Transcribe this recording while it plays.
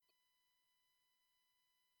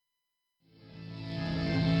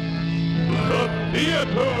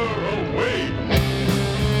Theater awaits.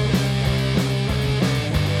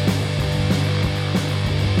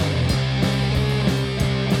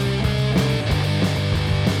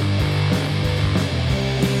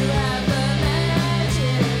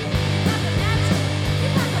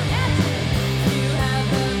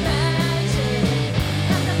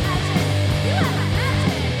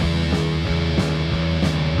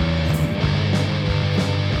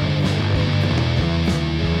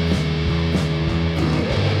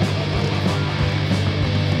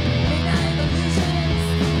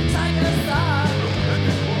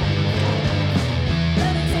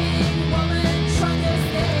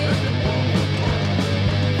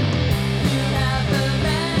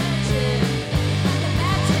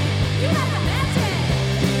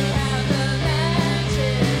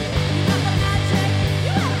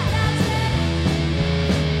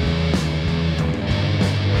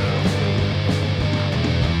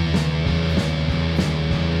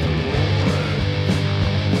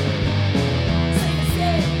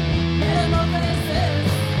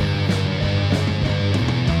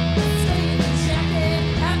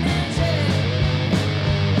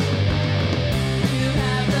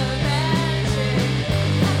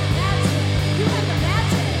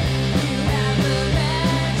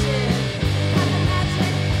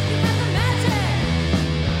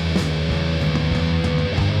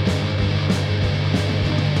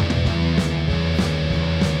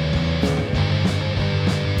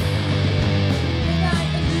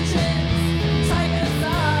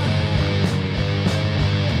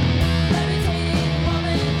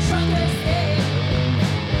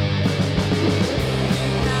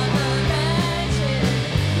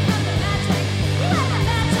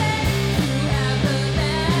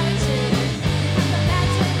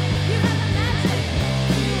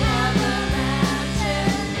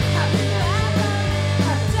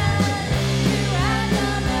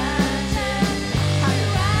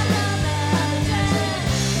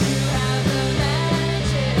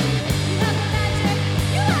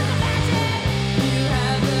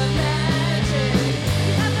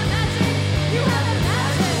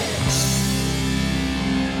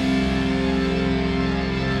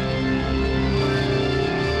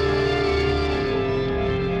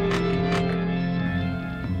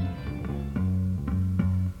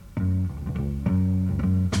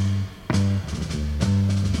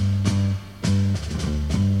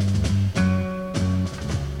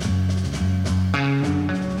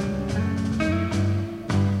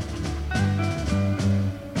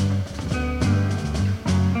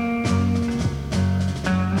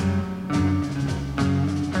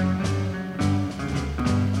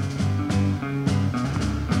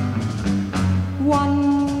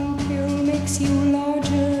 One pill makes you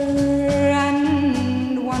larger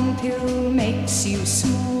and one pill makes you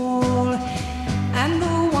small, and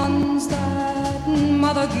the ones that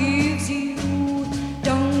mother gives you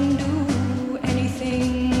don't do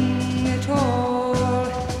anything at all.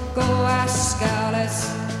 Go ask Alice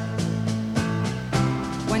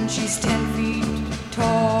when she's 10 feet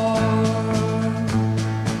tall.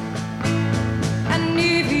 And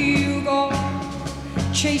if you go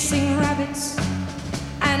chasing rabbits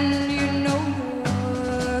and you know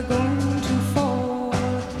you're going to fall,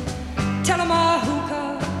 tell 'em a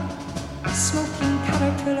hookah smoking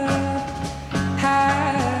caterpillar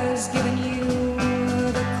has given you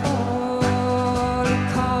the call.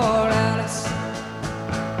 Call Alice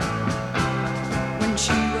when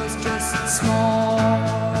she was just small.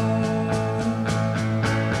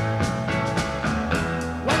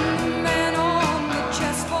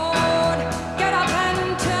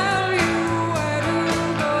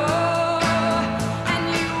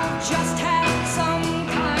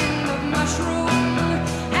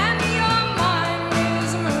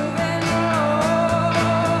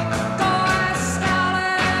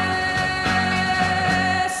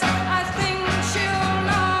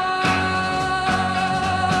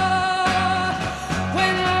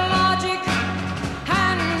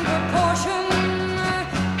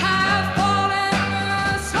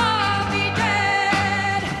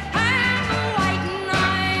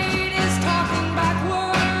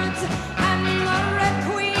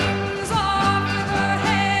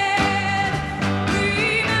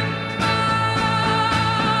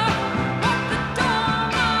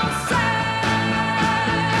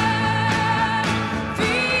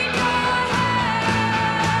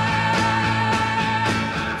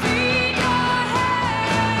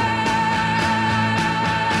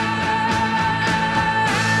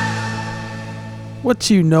 What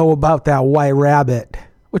you know about that white rabbit?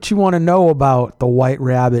 What you want to know about the white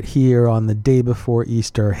rabbit here on the day before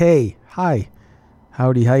Easter? Hey, hi.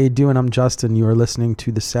 Howdy, how you doing? I'm Justin. You are listening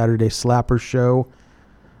to the Saturday Slapper Show.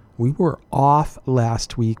 We were off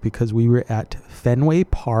last week because we were at Fenway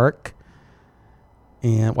Park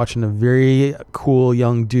and watching a very cool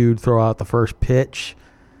young dude throw out the first pitch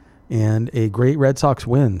and a great Red Sox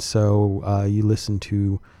win. So you listened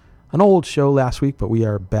to an old show last week, but we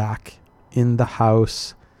are back in the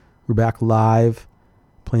house. We're back live,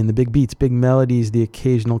 playing the big beats, big melodies, the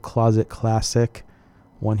occasional closet classic,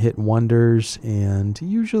 one-hit wonders, and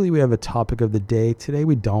usually we have a topic of the day. Today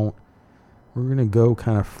we don't. We're going to go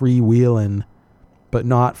kind of freewheeling, but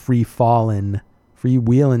not free-falling.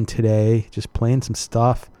 Freewheeling today, just playing some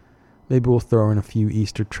stuff. Maybe we'll throw in a few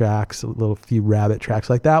Easter tracks, a few Rabbit tracks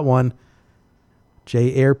like that one.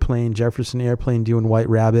 Jefferson Airplane doing White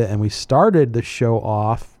Rabbit, and we started the show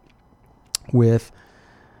off with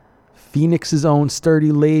Phoenix's own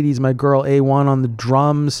Sturdy Ladies, my girl A1 on the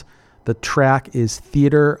drums. The track is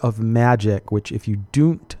Theater of Magic, which if you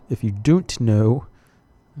don't know,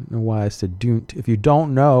 I don't know why I said don't. If you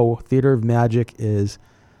don't know, Theater of Magic is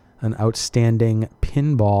an outstanding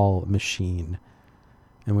pinball machine.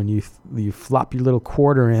 And when you flop your little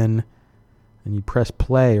quarter in and you press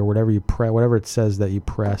play or whatever it says that you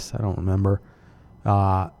press, I don't remember.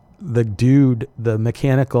 The dude, the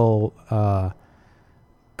mechanical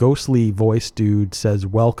ghostly voice dude says,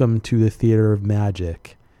 "Welcome to the Theater of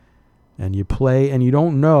Magic." And you play, and you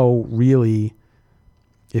don't know really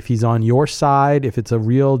if he's on your side, if it's a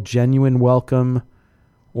real genuine welcome,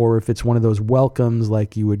 or if it's one of those welcomes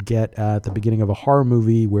like you would get at the beginning of a horror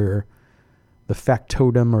movie where the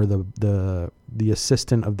factotum or the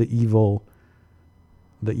assistant of the evil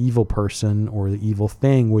person or the evil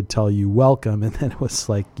thing would tell you welcome, and then it was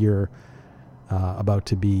like you're about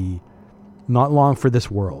to be not long for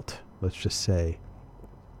this world, let's just say.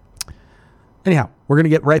 Anyhow, we're going to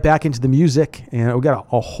get right back into the music, and we got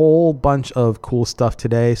a whole bunch of cool stuff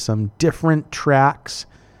today, some different tracks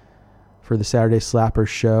for the Saturday Slapper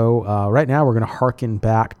Show. Right now, we're going to harken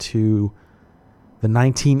back to the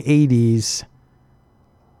 1980s,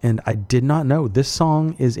 and I did not know this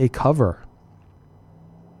song is a cover.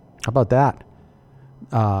 How about that?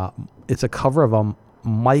 It's a cover of a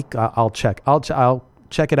Mike. I'll check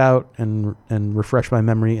it out and refresh my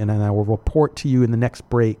memory, and then I will report to you in the next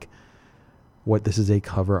break what this is a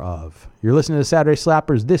cover of. You're listening to Saturday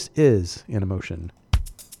Slappers. This is In Emotion.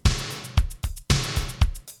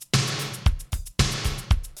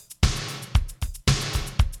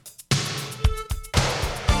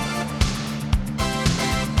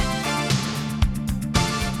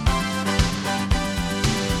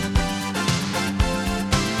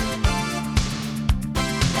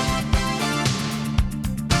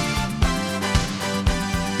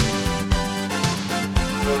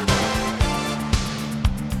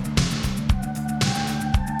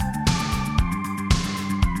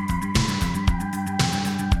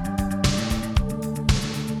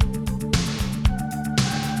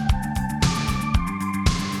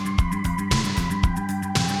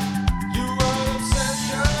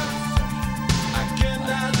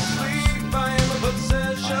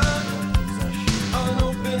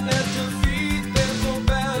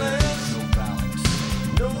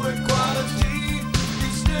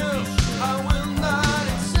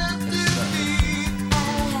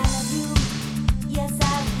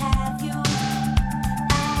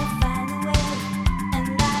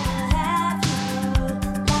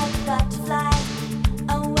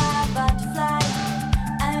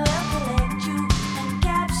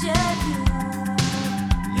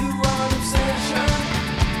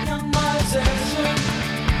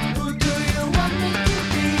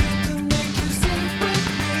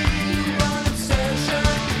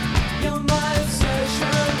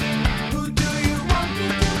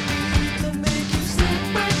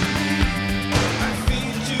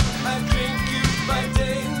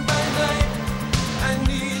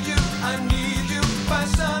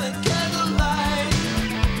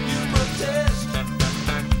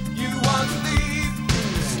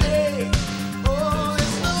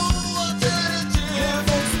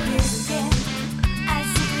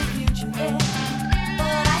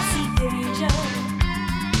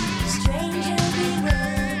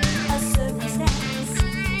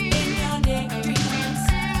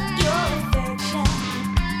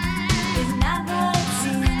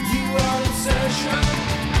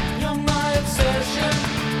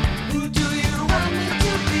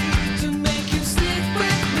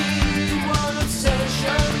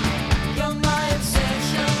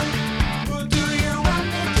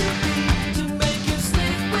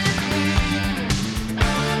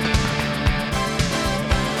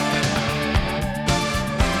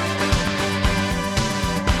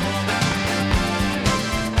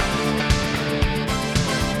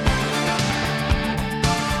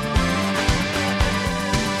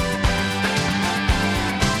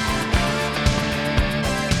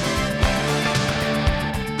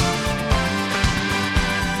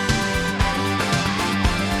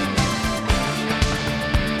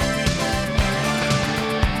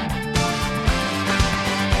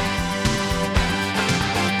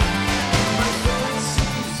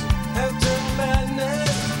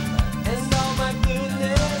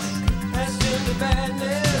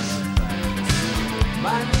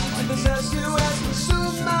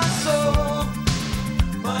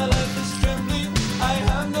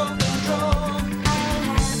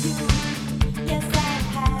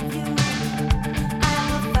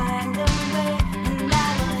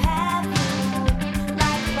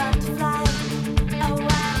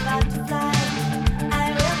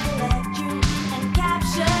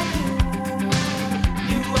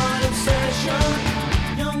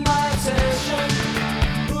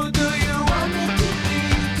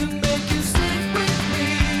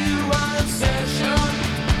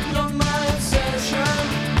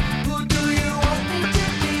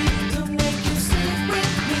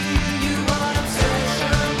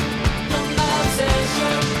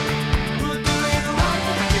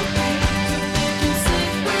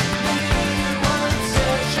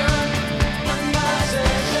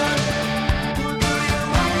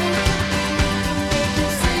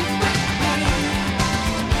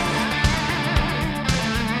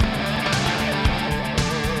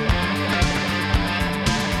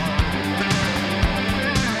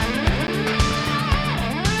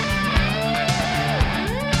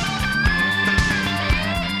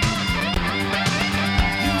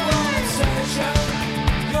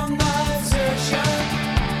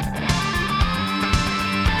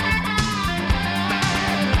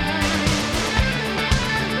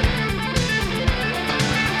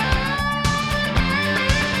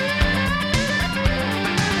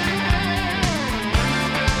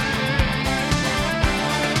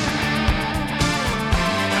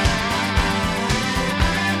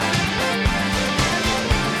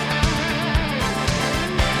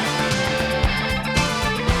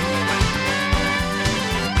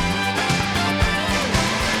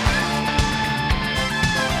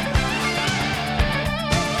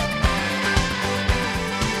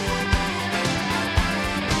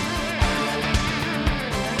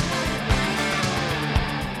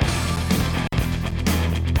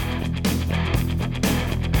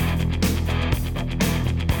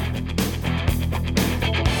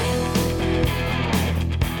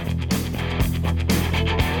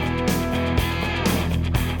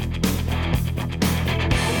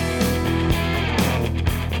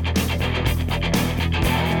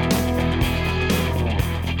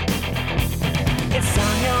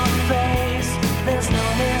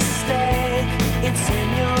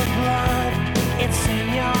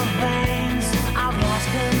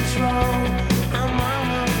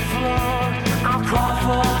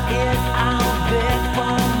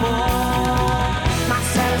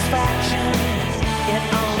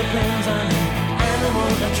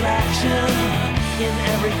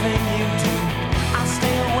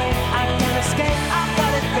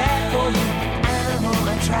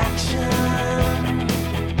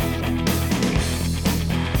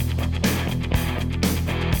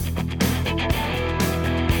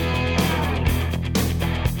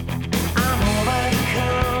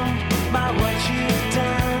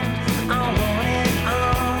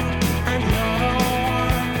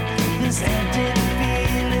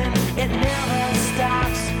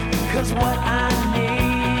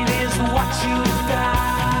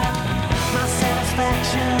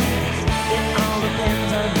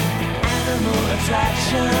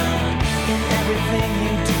 attraction in everything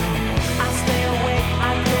you do. I stay awake,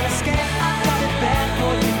 I can't escape, I've got it bad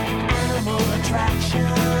for you. Animal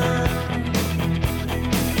attraction.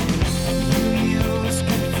 You use,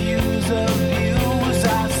 confuse, abuse, I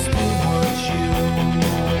steward you.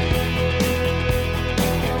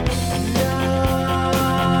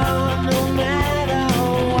 No matter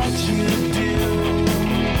what you do,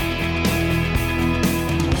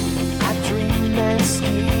 I dream and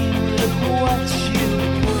scheme, look what you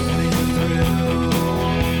put me through.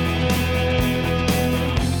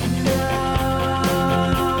 No,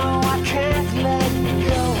 I can't let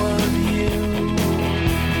go of you.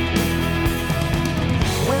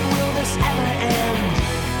 When will this ever end?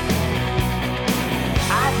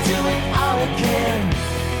 I'd do it all again.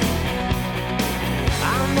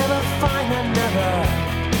 I'll never find another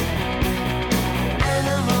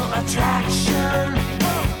animal attraction.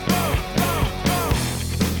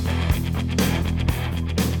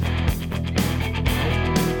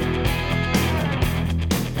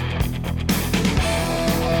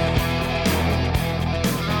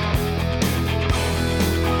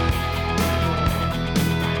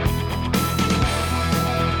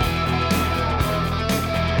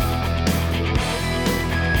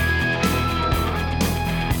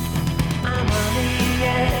 I'm on the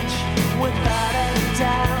edge, without a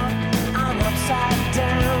doubt. I'm upside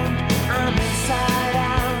down, I'm inside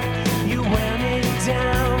out. You wear me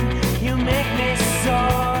down, you make me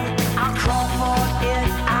sore. I'll crawl for it,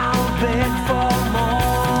 I'll beg for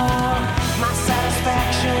more. My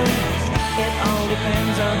satisfaction, it all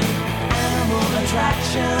depends on animal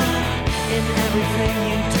attraction in everything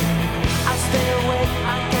you do. I stay awake, I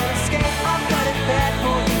can't escape, I've got it bad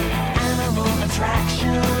for you. Animal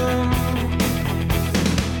attraction.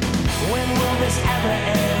 When will this ever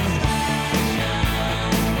end?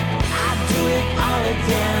 I'd do it all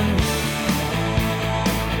again.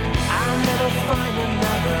 I'll never find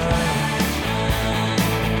another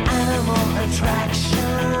animal attraction.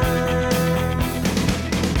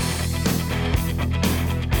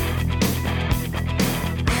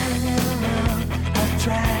 Animal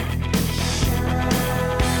attraction.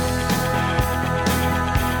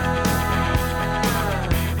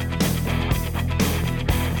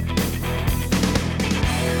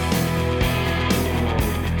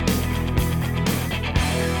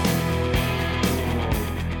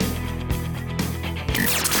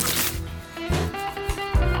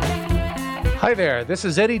 Hi there, this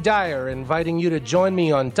is Eddie Dyer inviting you to join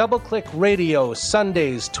me on Double Click Radio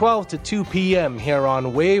Sundays 12 to 2 p.m. here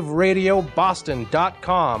on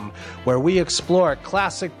waveradioboston.com, where we explore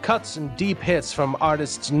classic cuts and deep hits from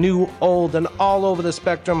artists new, old, and all over the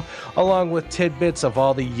spectrum, along with tidbits of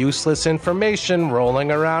all the useless information rolling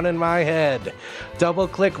around in my head. Double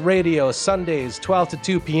Click Radio Sundays 12 to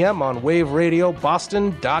 2 p.m. on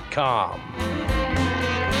waveradioboston.com.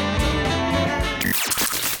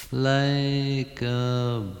 Like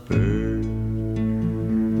a bird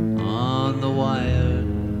on the wire,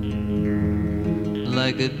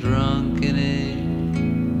 like a drunk in a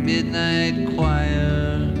midnight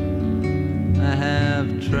choir. I have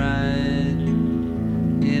tried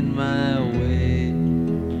in my way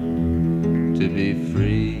to be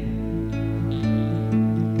free,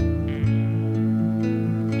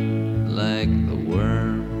 like the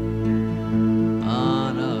worm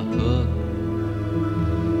on a hook,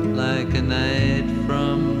 like a night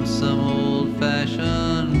from some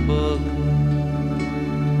old-fashioned book.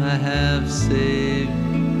 I have saved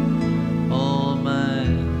all my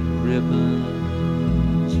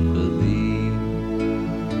ribbons for thee.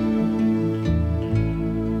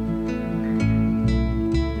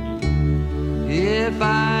 If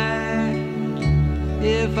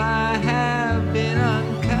I have been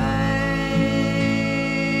unkind,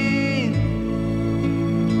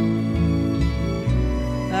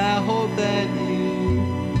 I hope that you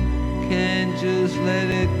can just let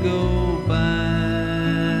it go by.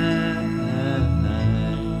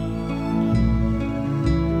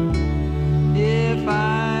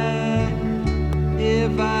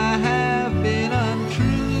 If I have been untrue,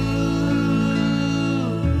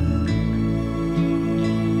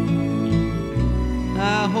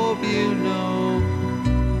 I hope you know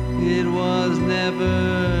it was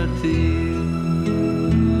never to you.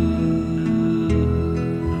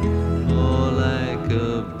 Oh, like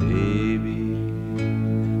a baby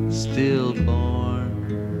stillborn,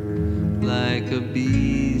 like a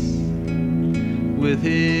beast with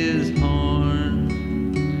his horn.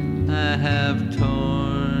 I have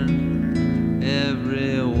torn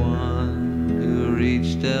everyone who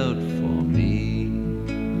reached out for me,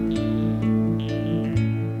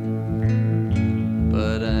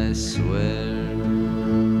 but I swear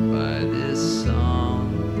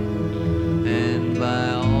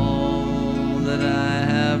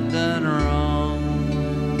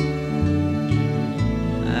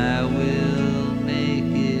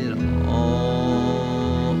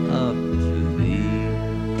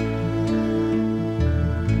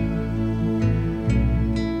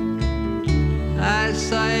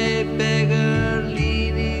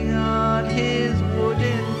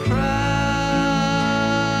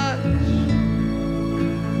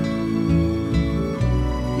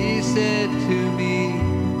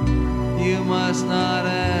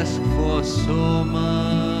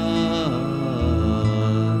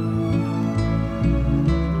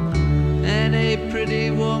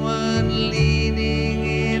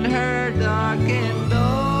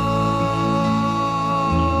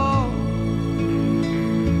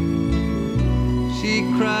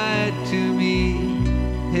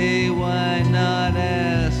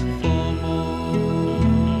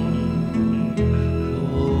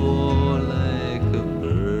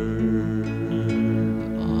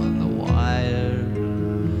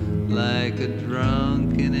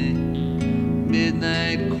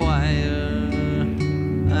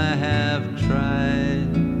I have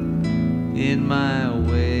tried in my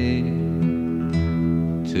way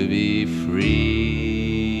to be free.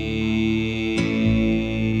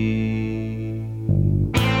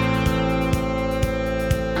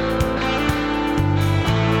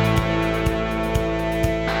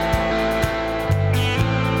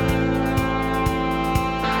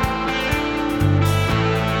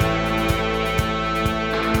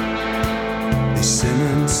 They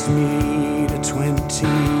sentenced me to 20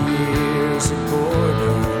 years of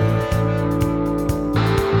boredom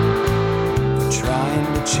for trying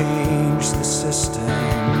to change the system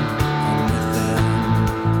from within.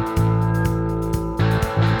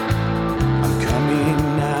 I'm coming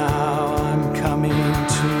now, I'm coming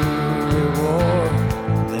to reward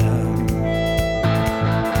them.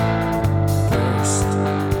 First,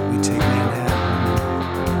 we take Manhattan,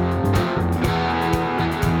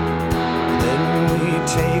 then we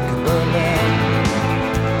take Berlin.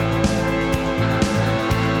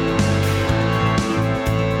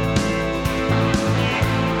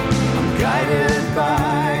 I'm guided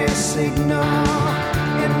by a signal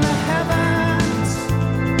in the heavens.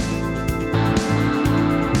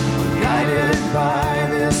 I'm guided by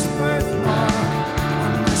this birthmark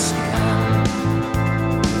on my skin.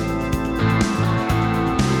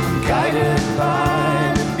 I'm guided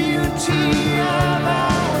by the beauty of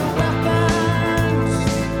our weapons.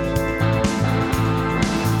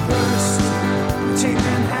 First, we take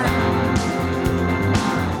Manhattan,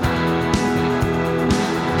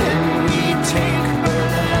 then we take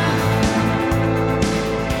Berlin.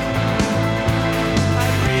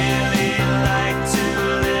 I'd really like to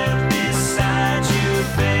live beside you,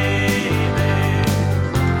 baby.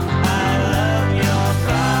 I love your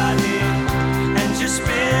body and your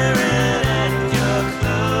spirit and your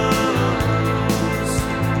clothes.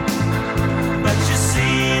 But you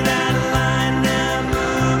see that line there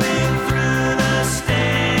moving through the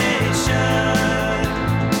station.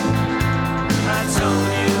 I told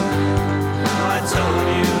you, I told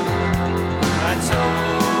you, I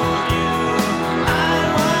told you I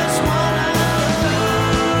was one of those.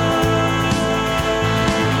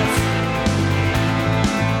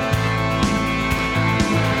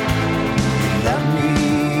 Love me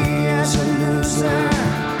as a loser,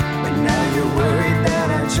 but now you're worried that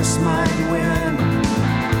I just might win.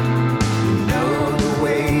 You know the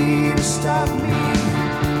way to stop me,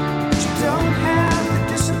 but you don't have the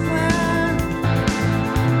discipline.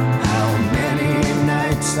 How many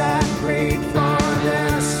nights I prayed for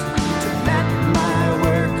this to let my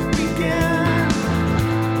work begin.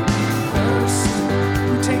 First,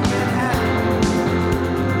 we take Manhattan,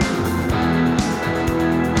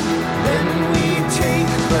 then we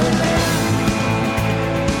take Berlin.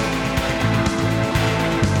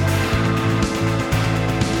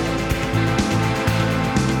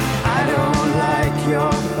 I don't like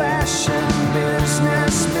your fashion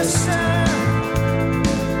business, mister.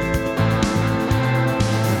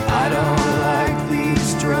 I don't like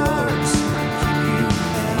these drugs that keep you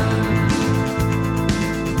thin.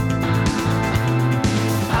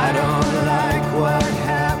 I don't like what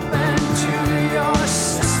happened to your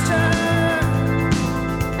sister.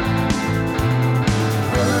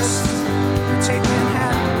 First, we take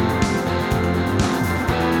Manhattan,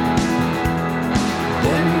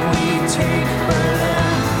 then we take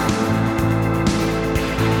Berlin.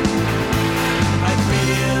 I'd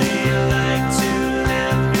really like to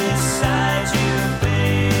live beside you,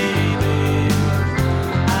 baby.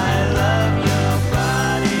 I love your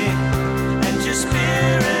body and your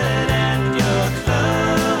spirit and your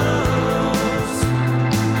clothes.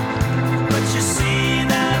 But you see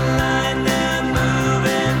that line there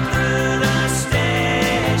moving through the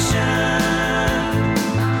station.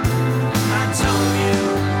 I told you,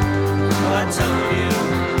 I told you,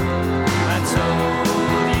 I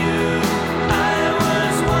told you I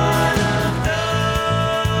was one of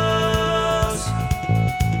those.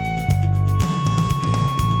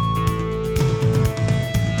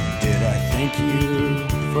 Did I thank you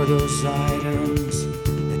for those items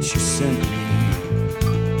that you sent me?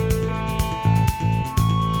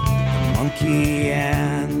 The monkey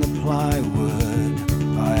and the plywood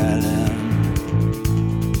violin.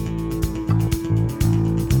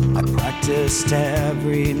 I practiced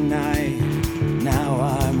every night, now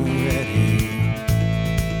I'm ready.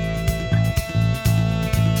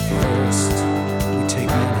 First, we take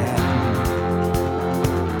Manhattan,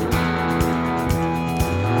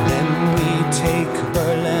 then we take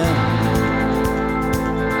Berlin.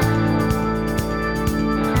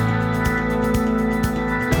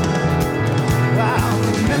 Wow,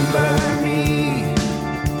 remember me?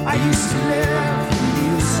 I used to live in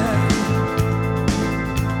music.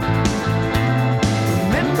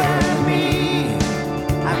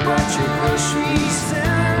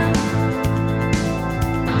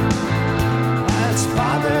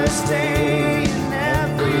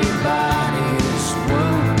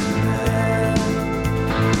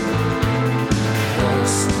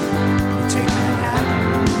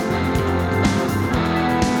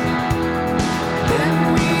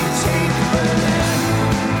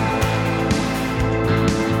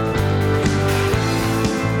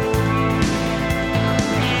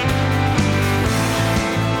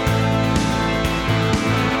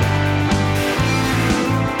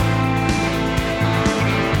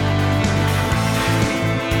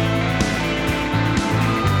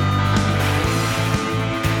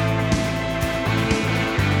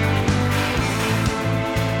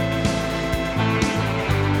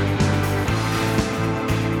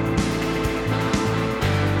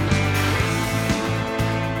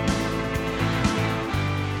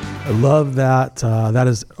 I love that. That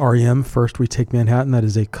is REM, First We Take Manhattan. That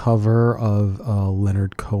is a cover of a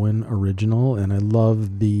Leonard Cohen original. And I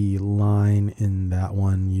love the line in that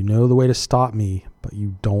one. You know the way to stop me, but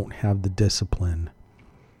you don't have the discipline.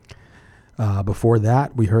 Before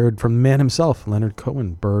that, we heard from the man himself, Leonard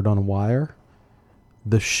Cohen, Bird on a Wire.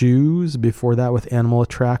 The Shoes, before that with Animal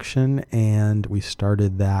Attraction. And we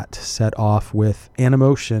started that set off with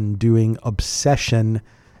Animotion doing Obsession.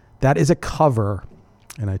 That is a cover.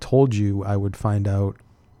 And I told you I would find out,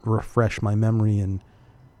 refresh my memory, and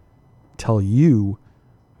tell you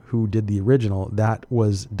who did the original. That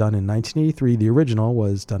was done in 1983. The original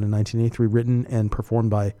was done in 1983, written and performed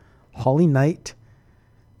by Holly Knight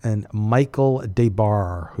and Michael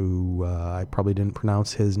DeBar, who I probably didn't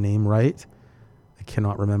pronounce his name right. I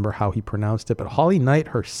cannot remember how he pronounced it, but Holly Knight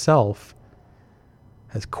herself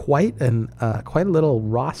has quite a little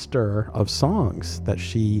roster of songs that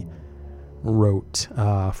she wrote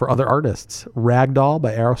for other artists. Ragdoll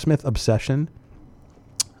by Aerosmith, Obsession,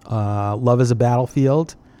 Love is a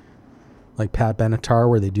Battlefield, like Pat Benatar,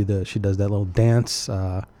 where she does that little dance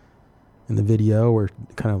in the video, where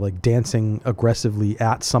kind of like dancing aggressively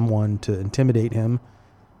at someone to intimidate him.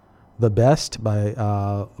 The Best by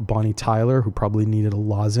Bonnie Tyler, who probably needed a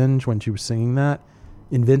lozenge when she was singing that.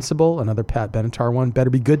 Invincible, another Pat Benatar one. Better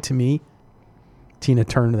Be Good to Me, Tina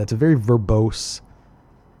Turner. That's a very verbose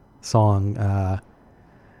song.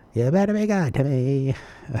 You better be good to me.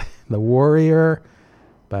 The Warrior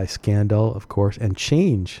by Scandal, of course, and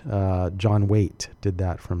Change. John Waite did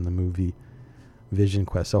that from the movie Vision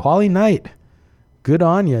Quest. So Holly Knight, good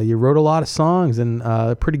on you. You wrote a lot of songs and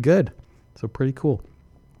pretty good. So pretty cool.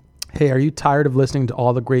 Hey, are you tired of listening to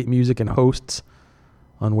all the great music and hosts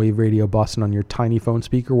on Wave Radio Boston on your tiny phone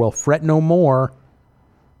speaker? Well, fret no more.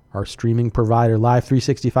 Our streaming provider, Live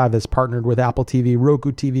 365, has partnered with Apple TV,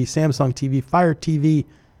 Roku TV, Samsung TV, Fire TV,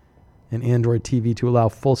 and Android TV to allow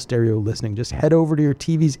full stereo listening. Just head over to your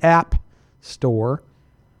TV's app store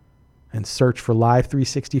and search for Live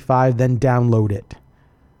 365, then download it.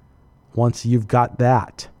 Once you've got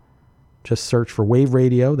that, just search for Wave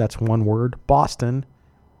Radio, that's one word, Boston,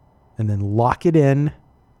 and then lock it in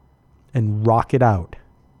and rock it out.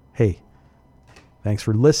 Hey, thanks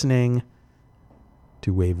for listening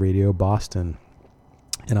to Wave Radio Boston.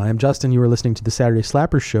 And I am Justin. You are listening to the Saturday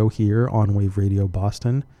Slapper Show here on Wave Radio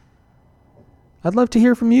Boston. I'd love to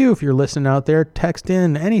hear from you if you're listening out there. Text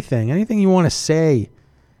in anything you want to say,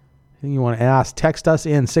 anything you want to ask. Text us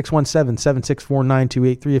in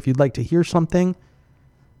 617-764-9283 if you'd like to hear something.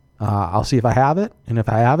 I'll see if I have it, and if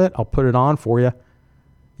I have it, I'll put it on for you.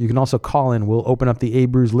 You can also call in. We'll open up the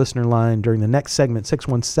A-Brews listener line during the next segment,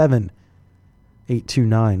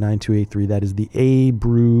 617-829-9283. That is the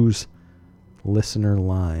A-Brews listener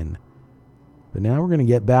line. But now we're going to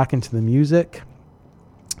get back into the music.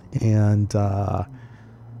 And I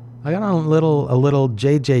got on a little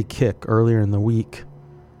JJ kick earlier in the week.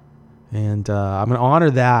 And I'm going to honor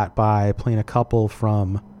that by playing a couple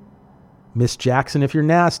from Miss Jackson, If You're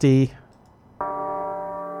Nasty.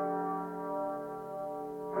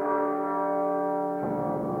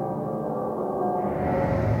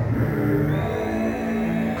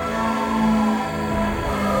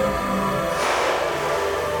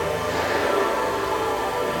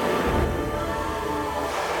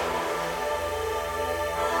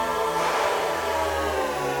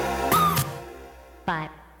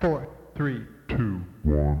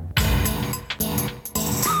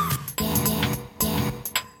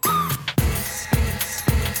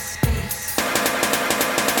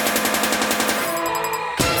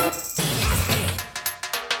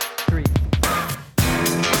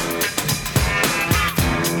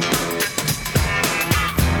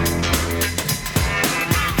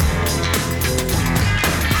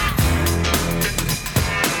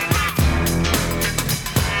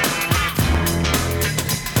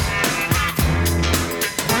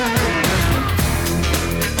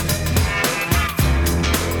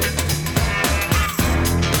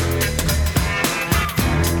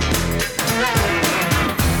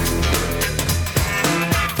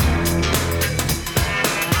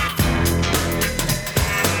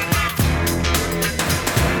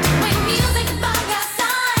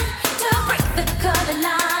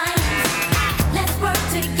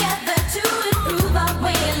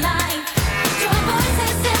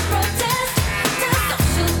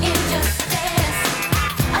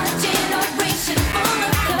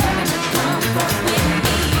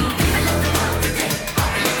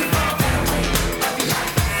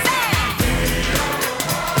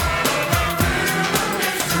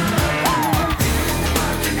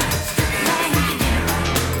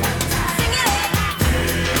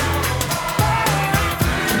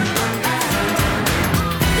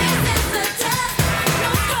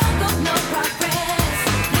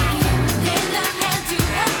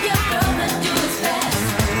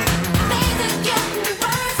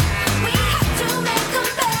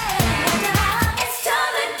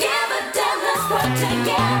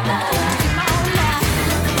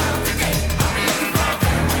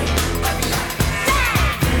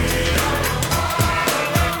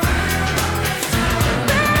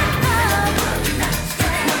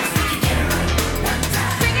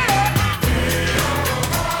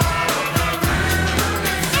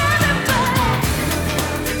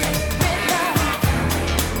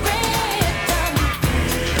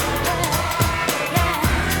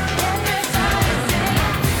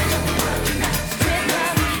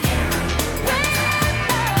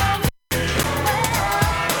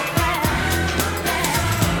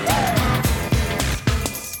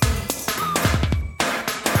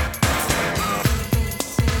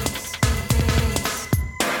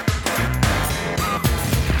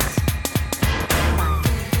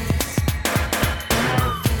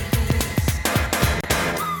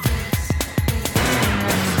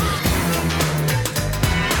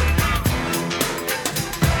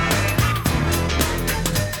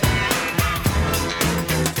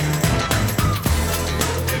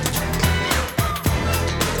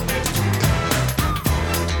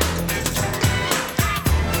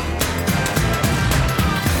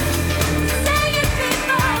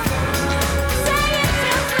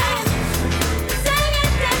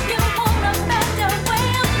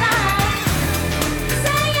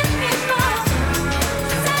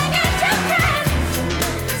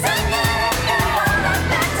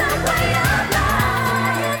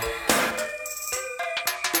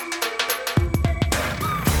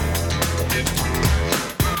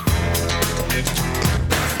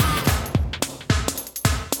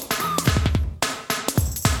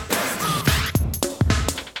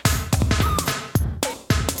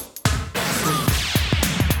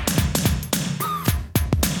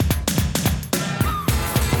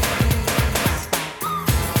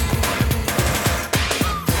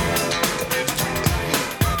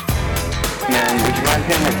 mind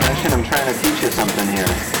paying attention? I'm trying to teach you something here.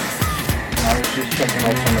 I was just checking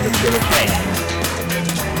out some of the chili.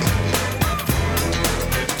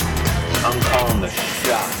 I'm calling the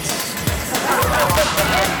shots.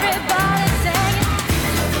 Everybody singing.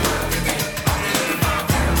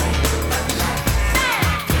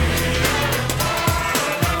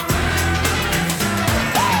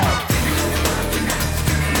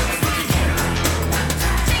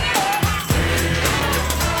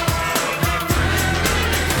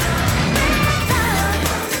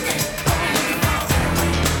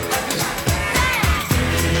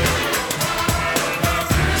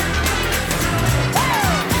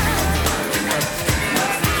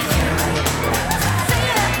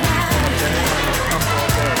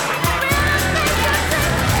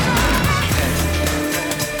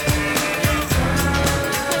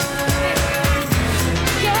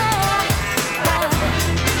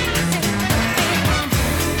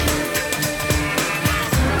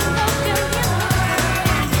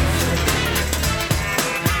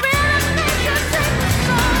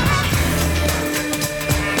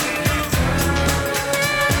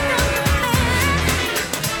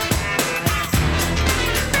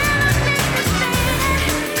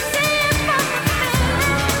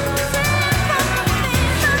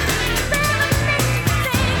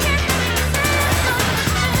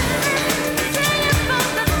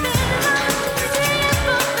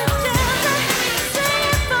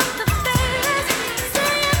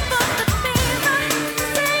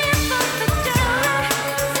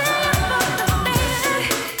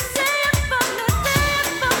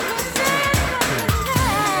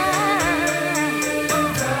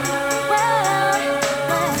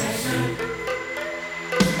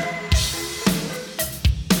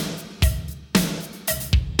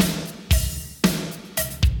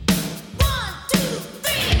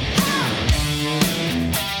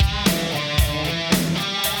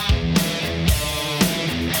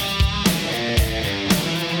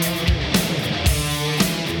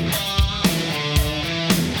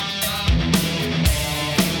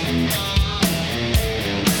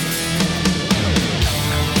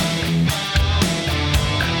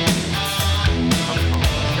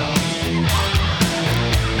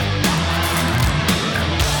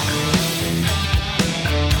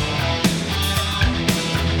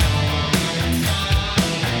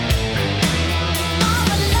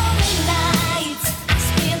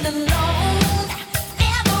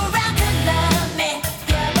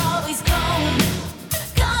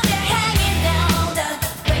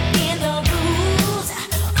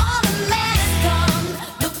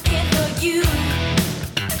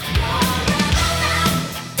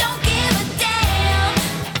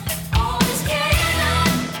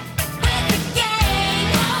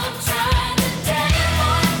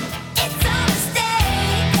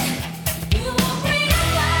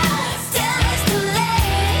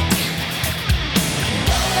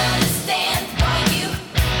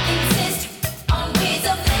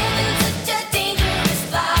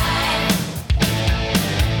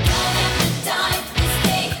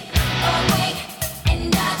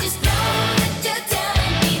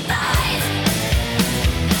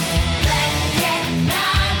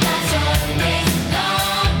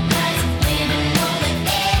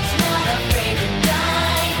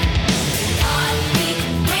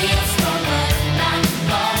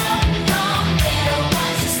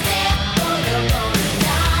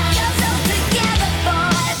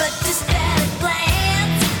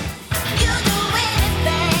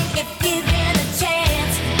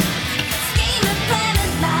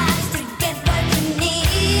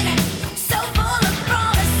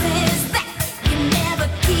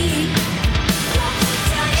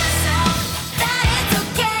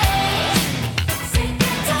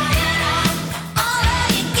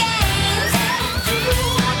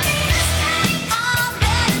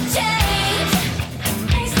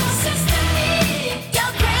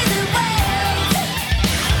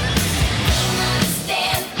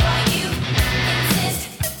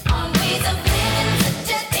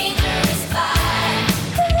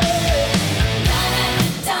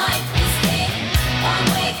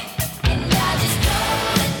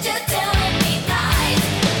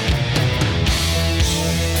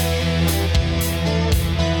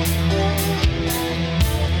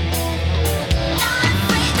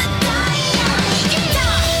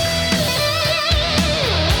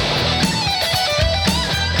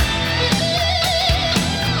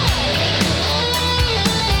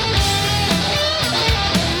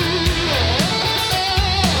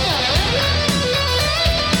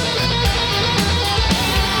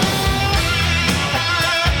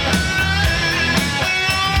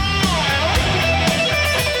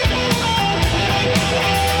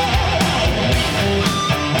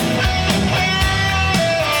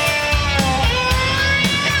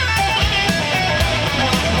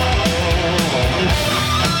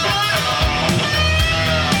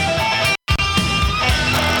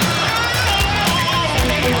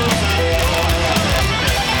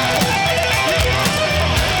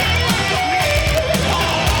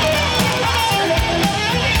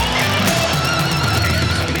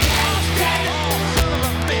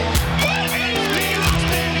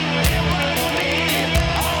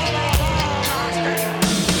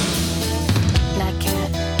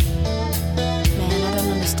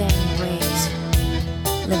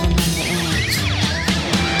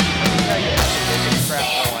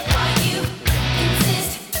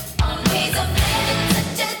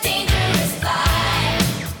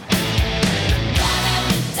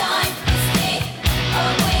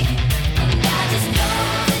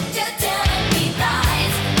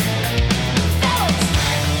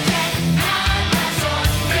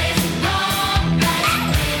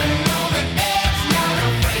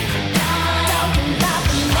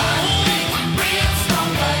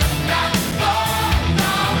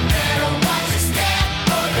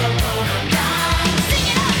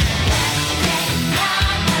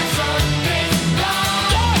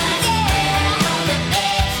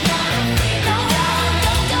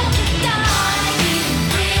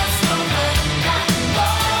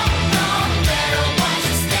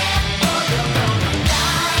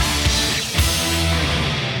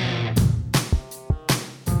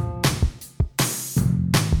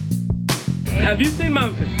 Have you seen my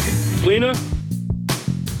Lena?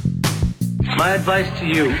 My advice to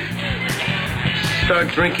you, start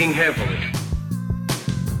drinking heavily.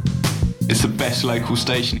 It's the best local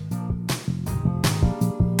station.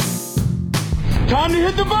 Time to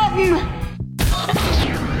hit the button!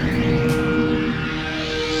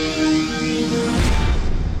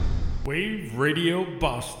 Wave Radio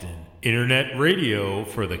Boston. Internet radio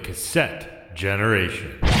for the cassette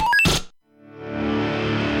generation.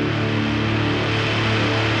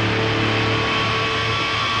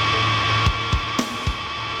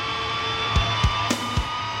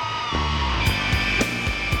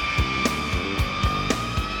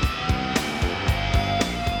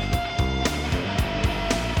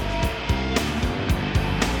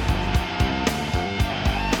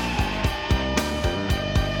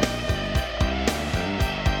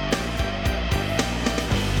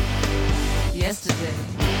 Yesterday,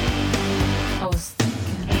 I was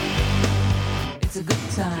thinking it's a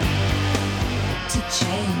good time to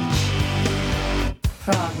change.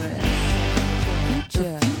 Progress,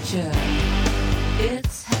 future,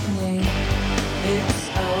 it's happening, it's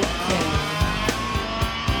okay.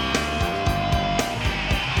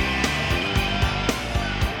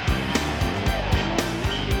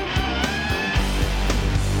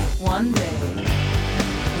 One day,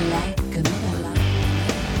 like another life,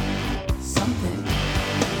 something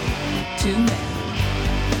to make.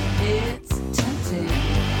 It's tempting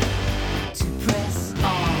to press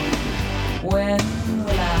on. When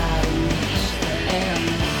will I reach the end?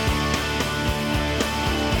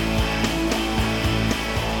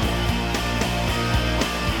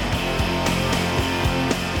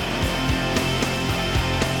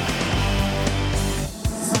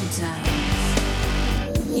 Sometimes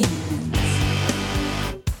evenings,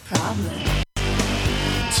 problems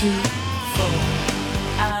twofold.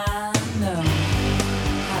 I know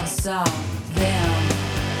how to solve them.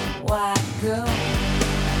 Why go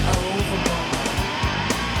overboard?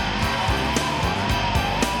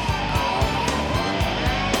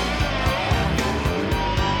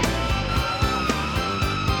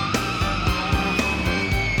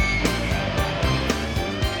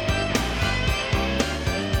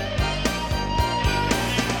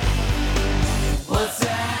 What's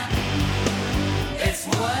that? It's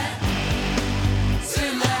what?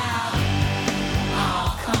 Too loud.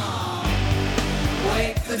 Oh, come.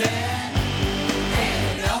 Wait for that. Hey,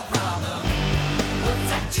 no problem. What's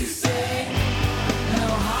that you say? No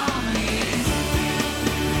harmonies.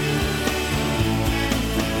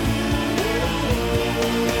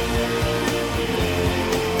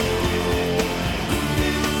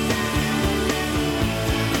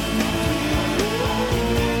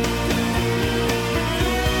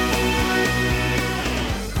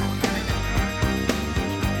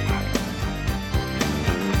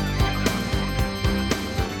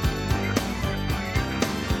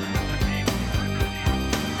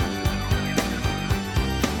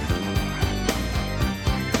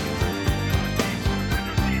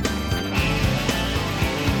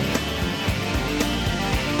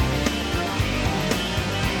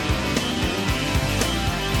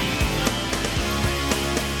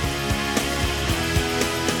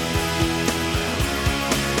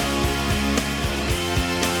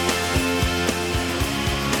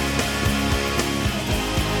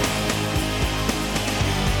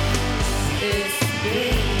 It's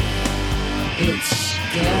big, it's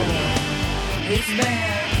scary, it's been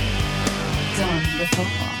done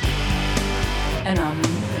before, and I'm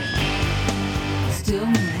moving, still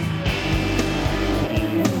moving.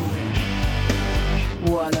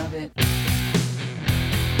 What of it?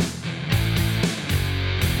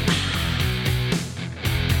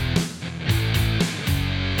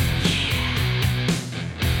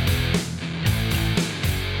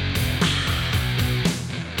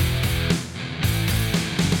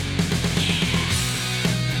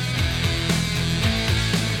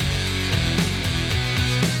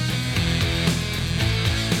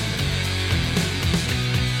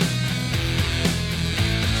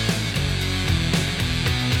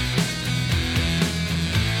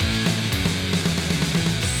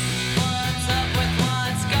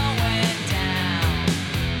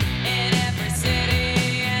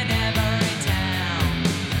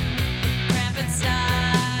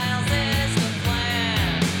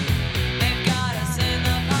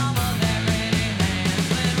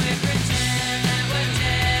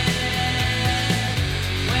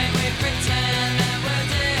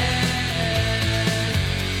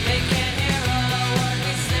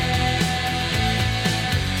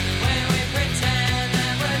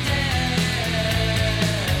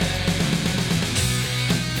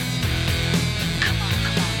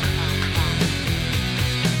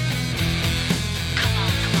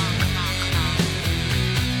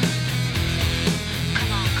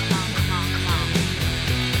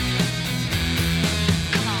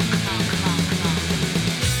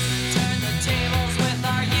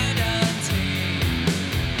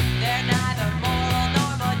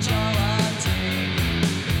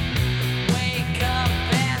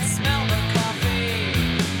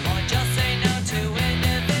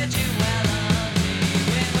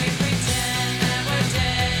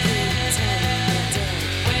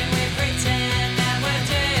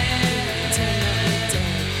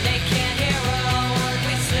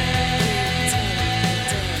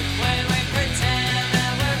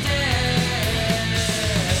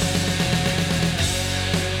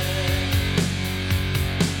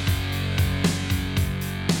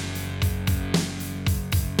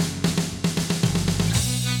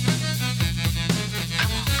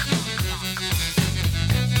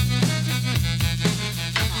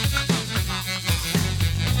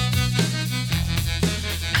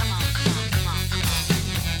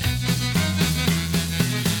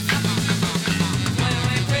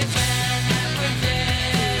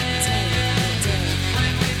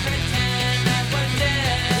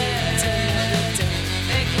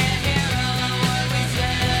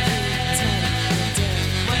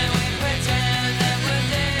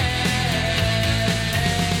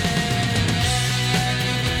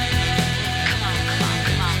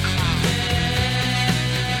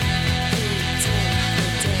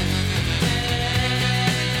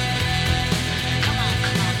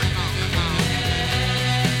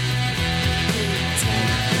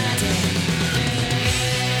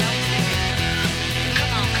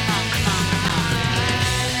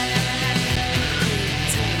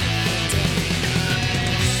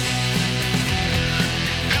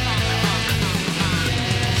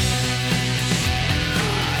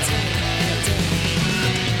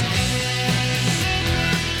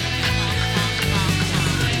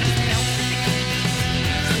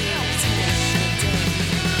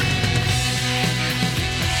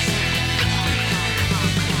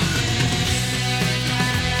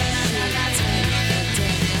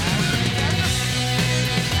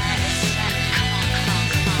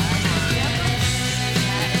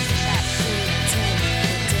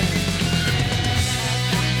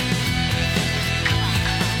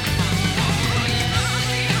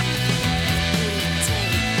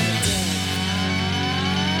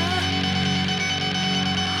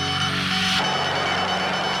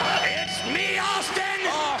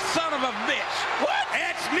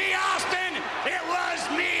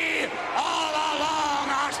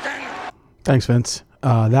 Thanks, Vince.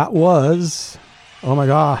 That was, oh my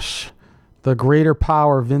gosh, the greater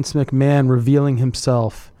power, Vince McMahon revealing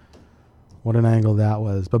himself. What an angle that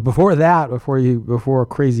was. But before that, before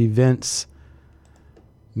Crazy Vince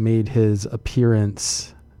made his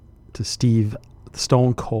appearance to Steve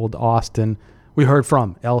Stone Cold Austin, we heard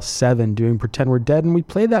from L7 doing Pretend We're Dead, and we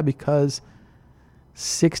played that because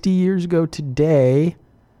 60 years ago today,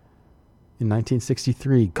 in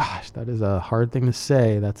 1963, gosh, that is a hard thing to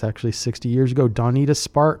say. That's actually 60 years ago. Donita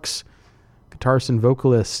Sparks, guitarist and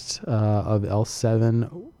vocalist of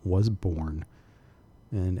L7, was born.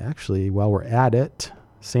 And actually, while we're at it,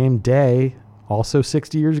 same day, also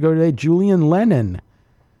 60 years ago today, Julian Lennon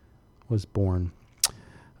was born.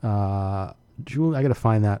 I got to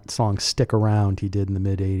find that song Stick Around he did in the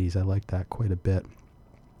mid-'80s. I liked that quite a bit.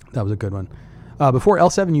 That was a good one. Before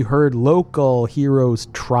L7, you heard Local Heroes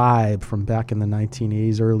Tribe from back in the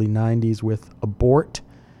 1980s, early 90s with Abort.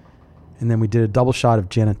 And then we did a double shot of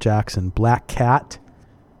Janet Jackson, Black Cat,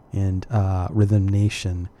 and Rhythm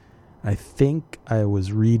Nation. I think I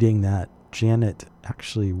was reading that Janet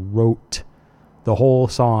actually wrote the whole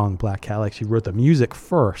song, Black Cat. Like she wrote the music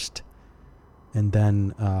first and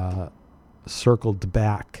then circled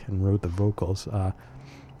back and wrote the vocals.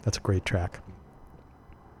 That's a great track.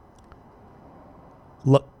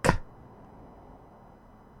 Look,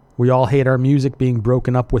 we all hate our music being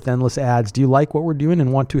broken up with endless ads. Do you like what we're doing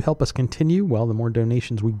and want to help us continue? Well, the more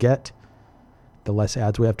donations we get, the less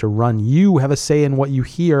ads we have to run. You have a say in what you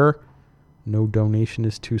hear. No donation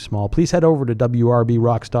is too small. Please head over to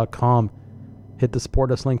wrbrocks.com. Hit the support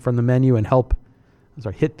us link from the menu and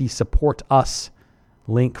hit the support us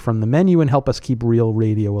link from the menu and help us keep real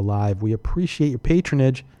radio alive. We appreciate your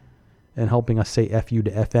patronage and helping us say FU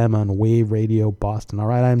to FM on Wave Radio Boston. All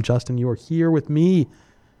right, I'm Justin. You are here with me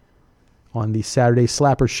on the Saturday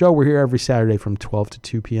Slapper Show. We're here every Saturday from 12 to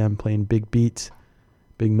 2 p.m. playing big beats,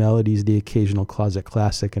 big melodies, the occasional closet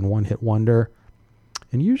classic, and one-hit wonder.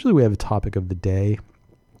 And usually we have a topic of the day.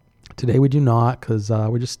 Today we do not because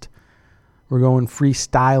we're going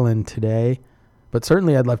freestyling today. But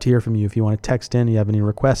certainly I'd love to hear from you. If you want to text in, you have any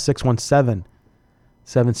requests,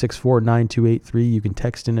 617-764-9283. You can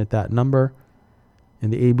text in at that number.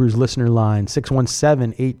 And the Abrews listener line,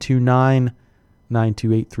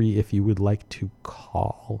 617-829-9283 if you would like to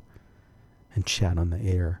call and chat on the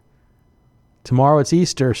air. Tomorrow it's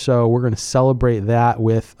Easter, so we're going to celebrate that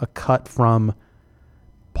with a cut from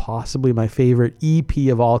possibly my favorite EP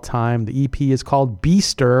of all time. The EP is called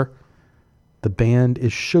Beaster. The band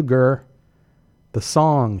is Sugar. The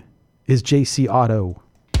song is JC Otto.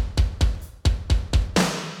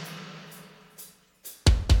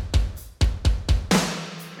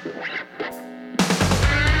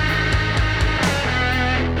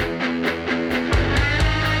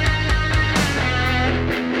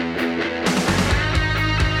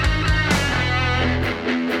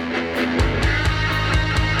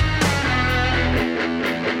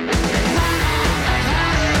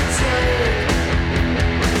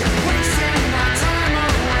 Wasting my time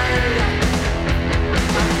away.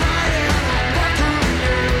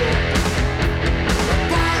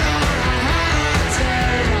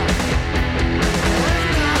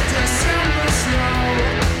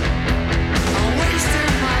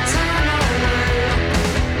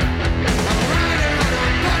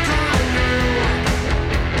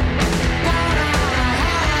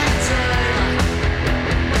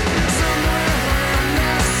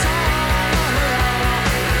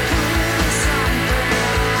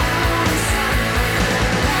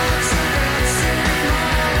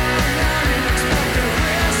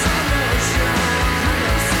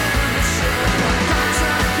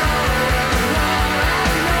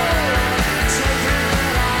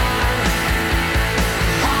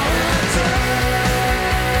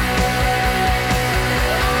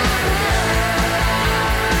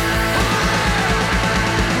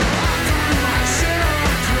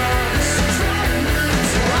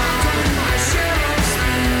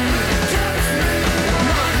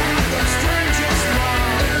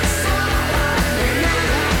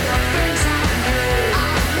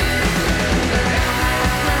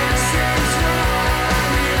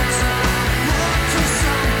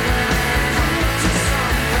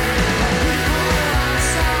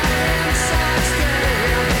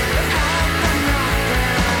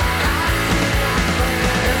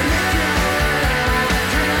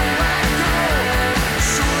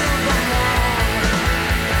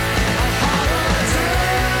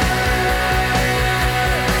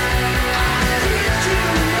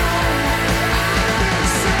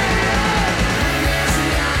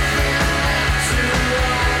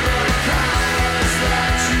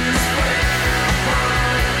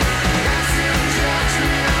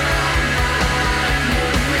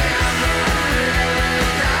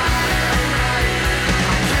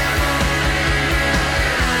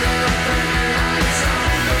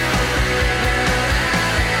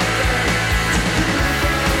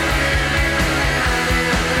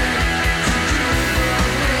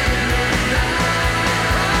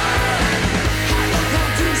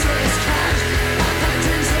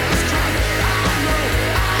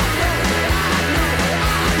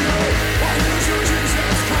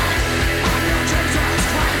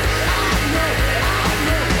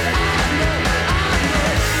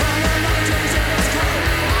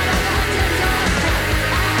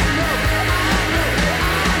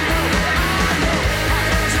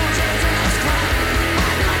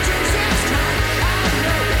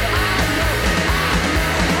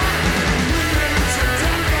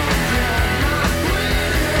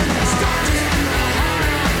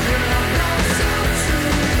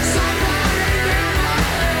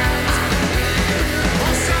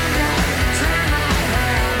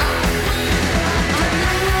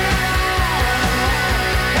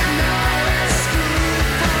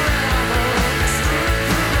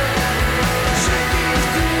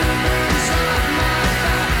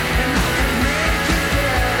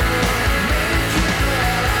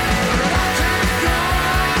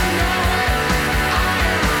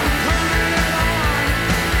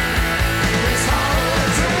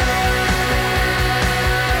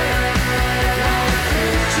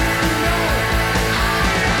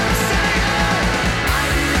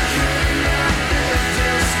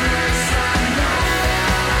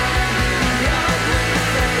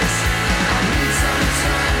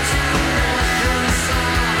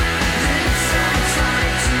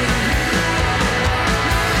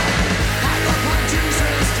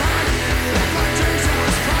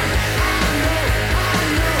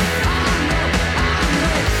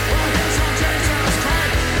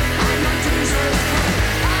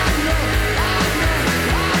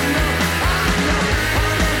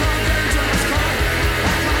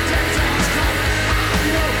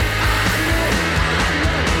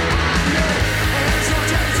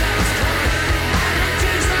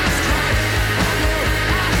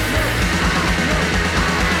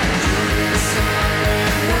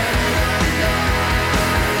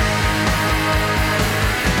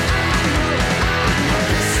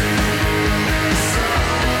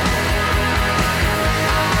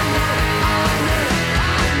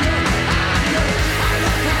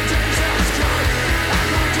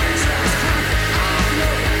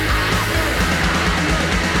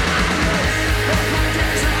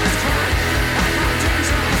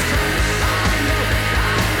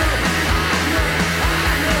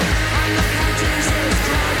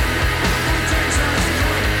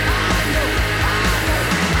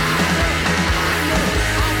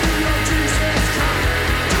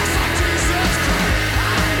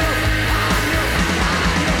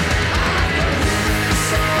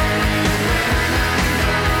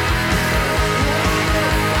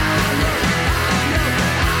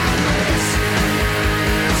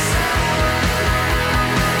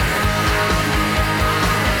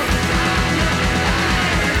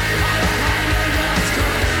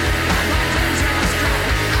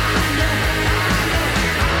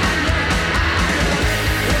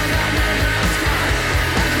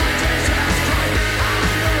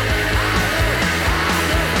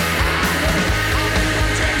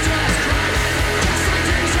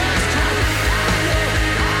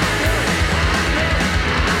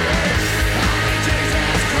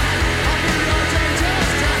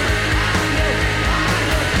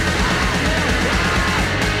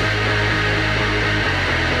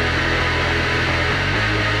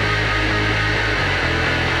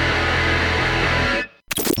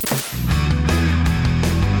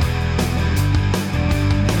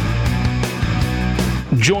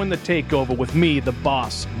 Join the takeover with me, the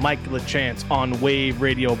boss, Mike LaChance, on Wave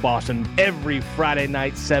Radio Boston every Friday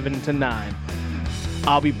night, 7 to 9.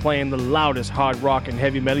 I'll be playing the loudest hard rock and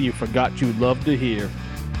heavy metal you forgot you'd love to hear.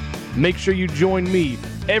 Make sure you join me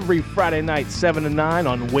every Friday night, 7 to 9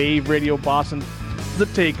 on Wave Radio Boston, the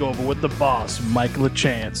takeover with the boss, Mike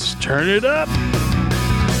LaChance. Turn it up!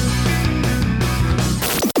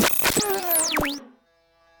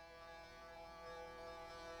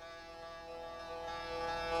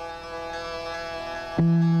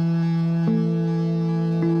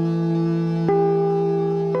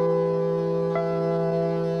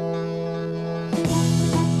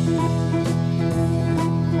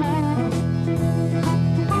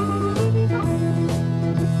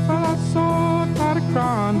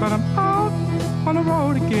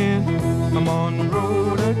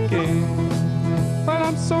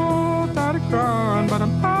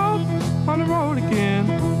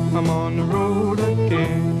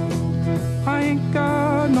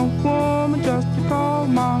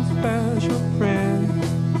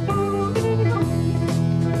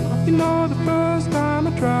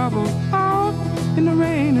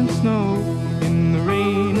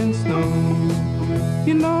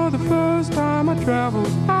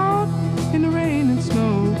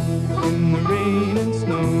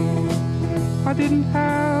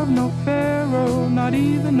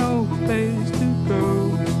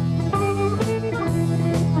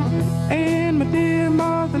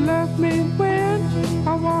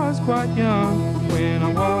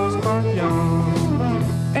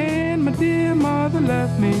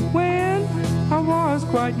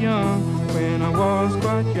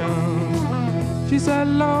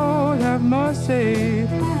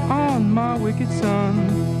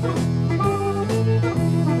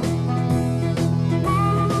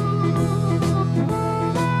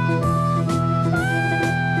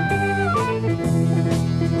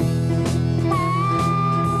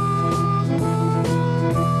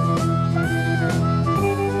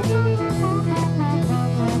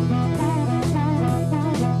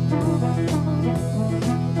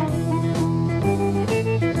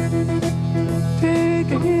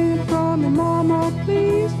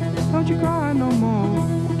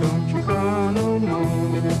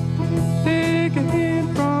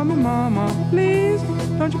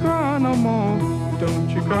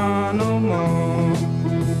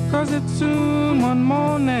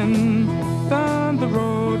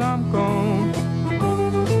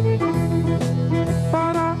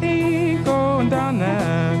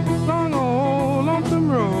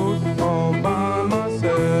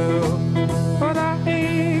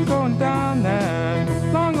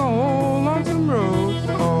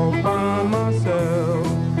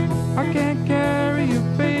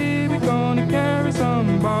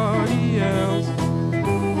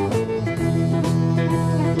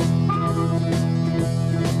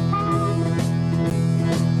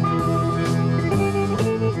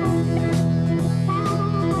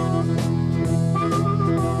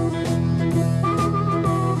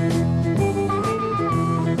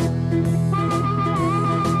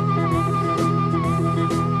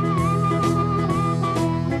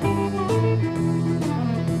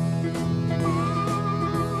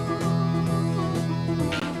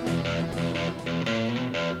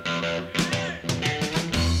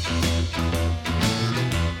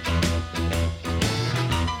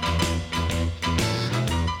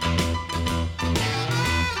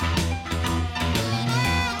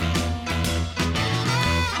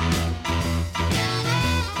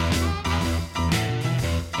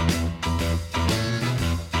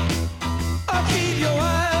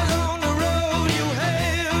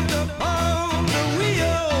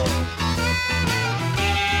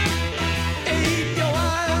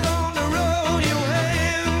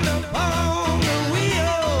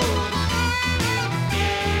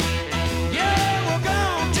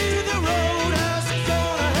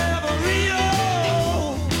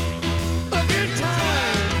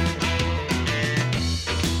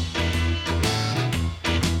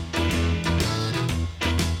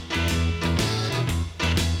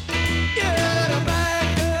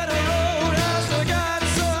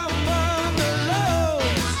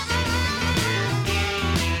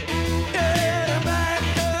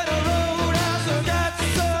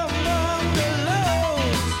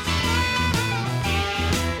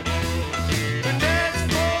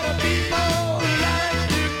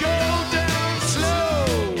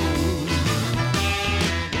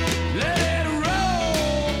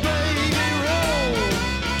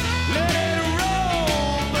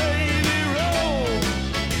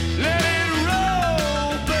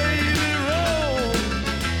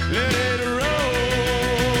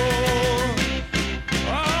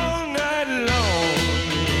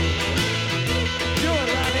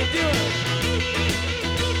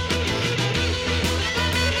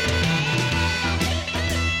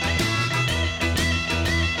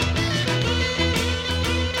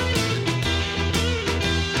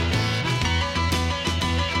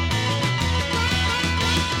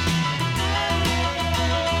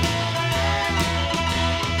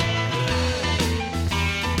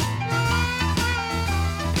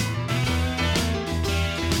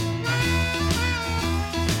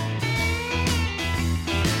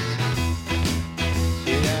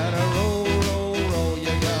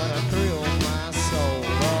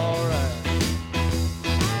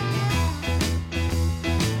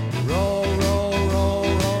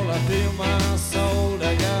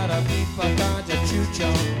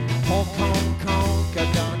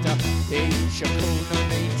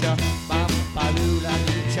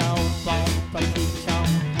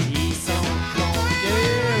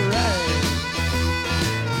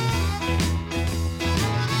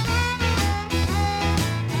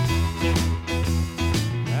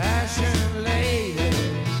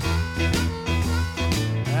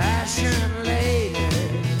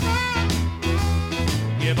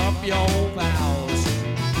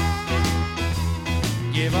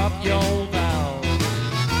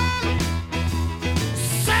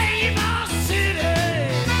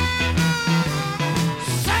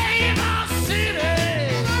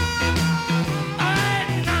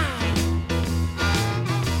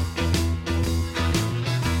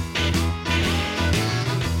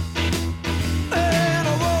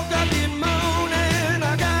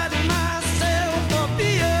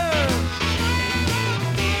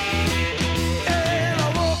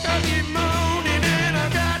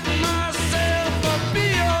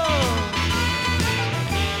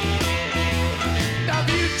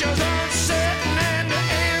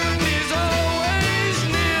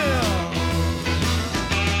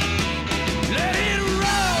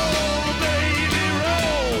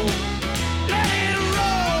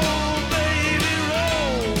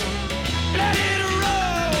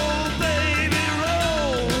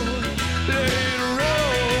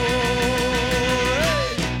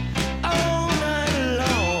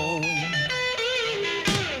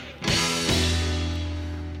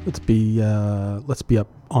 Let's be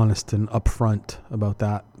honest and upfront about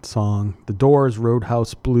that song. The Doors,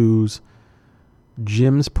 Roadhouse Blues.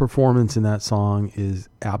 Jim's performance in that song is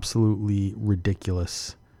absolutely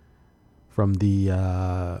ridiculous. From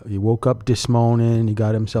the he woke up this morning, he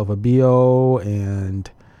got himself a BO, and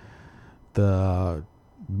the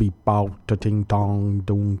beep bow ting tong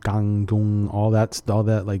dung gang dung, all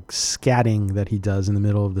that like scatting that he does in the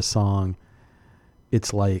middle of the song.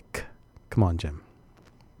 It's like, come on, Jim.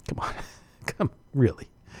 Really.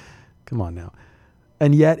 Come on now.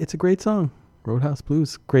 And yet it's a great song. Roadhouse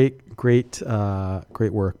Blues. Great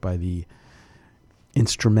work by the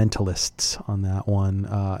instrumentalists on that one.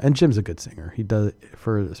 And Jim's a good singer. He does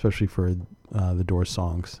especially for the Doors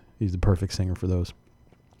songs. He's the perfect singer for those.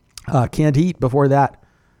 Canned Heat before that.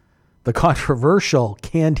 The controversial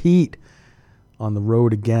Canned Heat, On the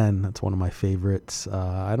Road Again. That's one of my favorites.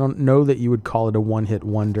 I don't know that you would call it a one-hit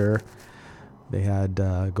wonder. They had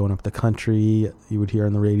Going Up the Country you would hear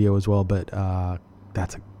on the radio as well, but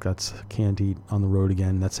that's Canned Heat, On the Road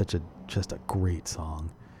Again. That's just a great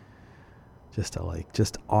song.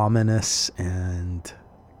 Just ominous and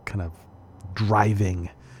kind of driving.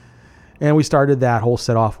 And we started that whole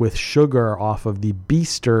set off with Sugar off of the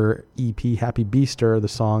Beaster EP, Happy Beaster. The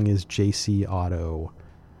song is JC Auto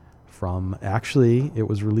it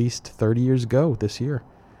was released 30 years ago this year.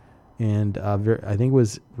 And I think it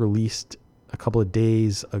was released a couple of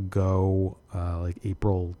days ago, like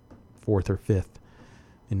April 4th or 5th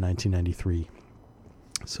in 1993.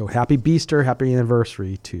 So happy Beaster, happy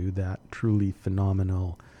anniversary to that truly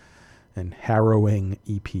phenomenal and harrowing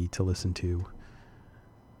EP to listen to.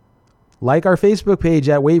 Like our Facebook page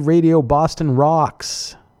at Wave Radio Boston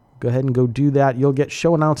Rocks. Go ahead and go do that. You'll get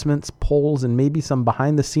show announcements, polls, and maybe some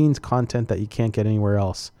behind-the-scenes content that you can't get anywhere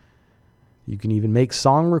else. You can even make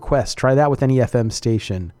song requests. Try that with any FM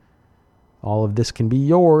station. All of this can be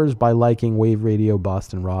yours by liking Wave Radio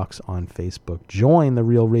Boston Rocks on Facebook. Join the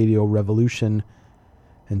Real Radio Revolution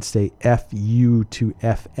and say FU to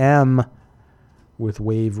FM with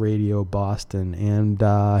Wave Radio Boston. And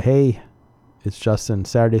hey, it's Justin,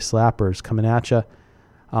 Saturday Slappers coming at you.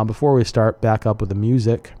 Before we start back up with the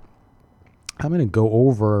music, I'm going to go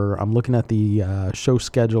over, I'm looking at the show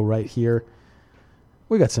schedule right here.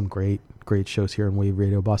 We got some great shows here in Wave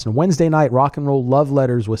Radio Boston. Wednesday night, Rock and Roll Love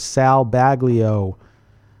Letters with Sal Baglio,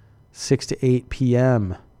 6 to 8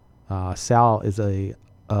 p.m. Sal is a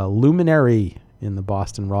luminary in the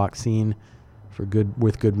Boston rock scene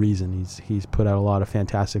with good reason. He's put out a lot of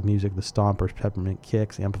fantastic music, the Stompers, Peppermint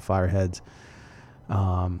Kicks, Amplifier Heads.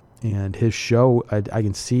 And his show, I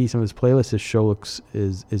can see some of his playlists. His show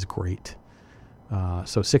is great.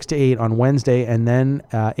 So 6 to 8 on Wednesday, and then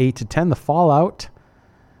 8 to 10, The Fallout.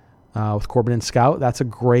 With Corbin and Scout. That's a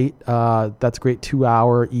great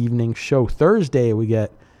 2-hour evening show. Thursday we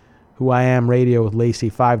get Who I Am Radio with Lacey,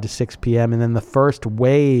 5 to 6 p.m. And then the First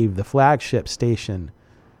Wave, the flagship station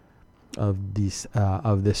of this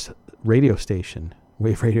radio station,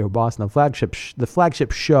 Wave Radio Boston, the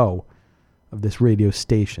flagship show of this radio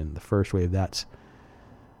station, the First Wave. That's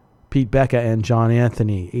Pete Becca and John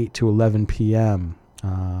Anthony, 8 to 11 p.m.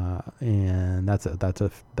 And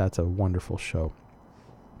that's a wonderful show.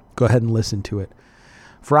 Go ahead and listen to it.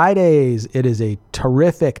 Fridays, it is a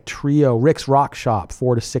terrific trio. Rick's Rock Shop,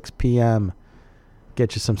 4 to 6 p.m.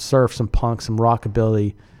 Get you some surf, some punk, some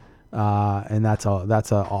rockabilly. And that's an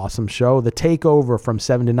awesome show. The Takeover from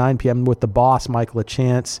 7 to 9 p.m. with the boss, Michael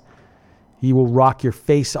LaChance. He will rock your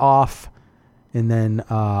face off. And then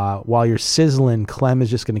while you're sizzling, Clem is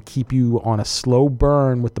just going to keep you on a slow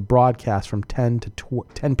burn with the broadcast from 10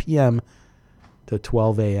 p.m. to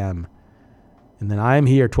 12 a.m. And then I'm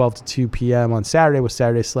here 12 to 2 p.m. on Saturday with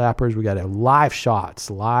Saturday Slappers. We got live shots,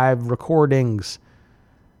 live recordings,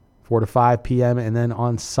 4 to 5 p.m. And then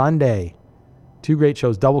on Sunday, 2 great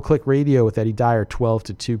shows. Double Click Radio with Eddie Dyer, 12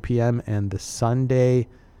 to 2 p.m. And the Sunday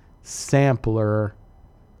Sampler,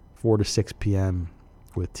 4 to 6 p.m.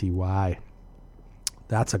 with T.Y.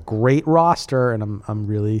 That's a great roster, and I'm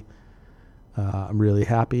really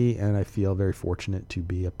happy, and I feel very fortunate to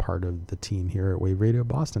be a part of the team here at Wave Radio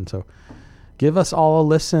Boston. So give us all a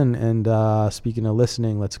listen. And speaking of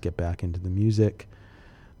listening, let's get back into the music.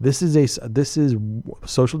 This is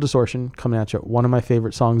Social Distortion coming at you. One of my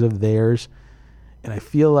favorite songs of theirs, and I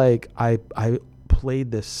feel like I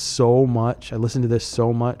played this so much. I listened to this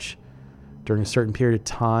so much during a certain period of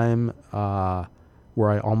time where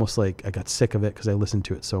I almost I got sick of it because I listened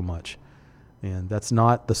to it so much. And that's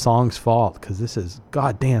not the song's fault, because this is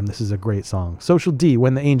a great song. Social D,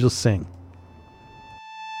 When the Angels Sing.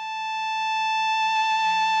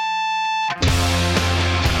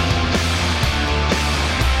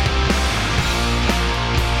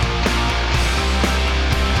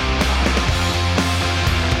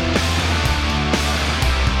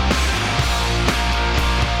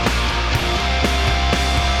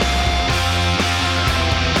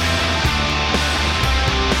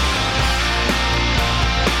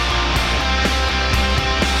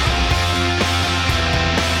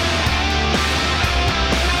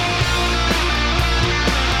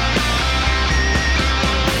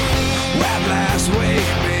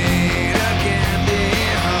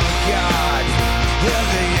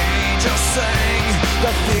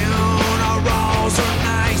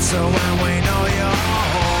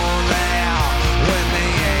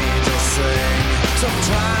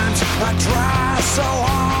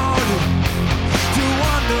 hard to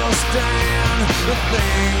understand the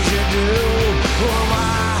things you do. Who am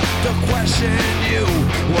I to question you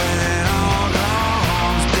when it all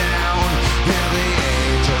comes down? Hear the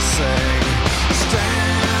angels sing,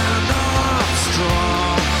 stand up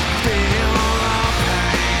strong, feel the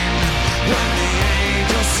pain. When the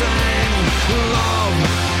angels sing, love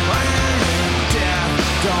and death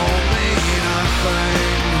don't mean a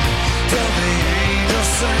thing. Till the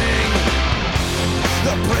angels sing,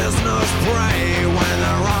 the prisoners pray when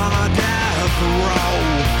they're on a death row.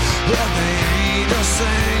 Hear the angels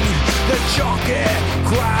sing, the jockey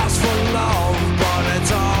cries for love, but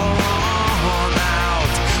it's all on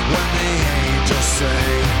out. When the angels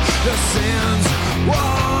sing, the sins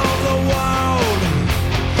of the world,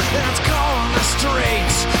 that's calling the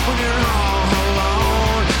streets when you're all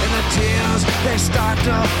alone. And the tears, they start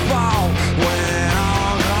to fall when it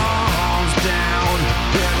all comes down.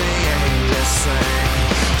 Hear the angels sing,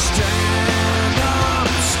 stand up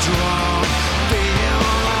strong, feel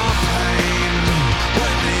the pain.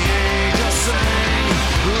 When the angels sing,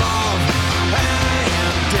 love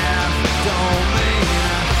and death don't mean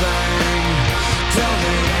a thing. Till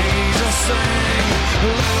the angels sing,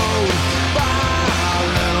 little by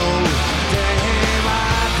little, day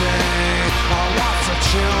by day. I watch the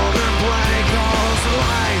children play, 'cause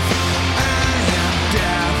life and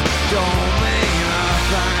death don't mean a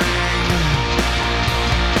thing.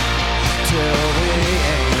 Till the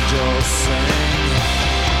angels sing.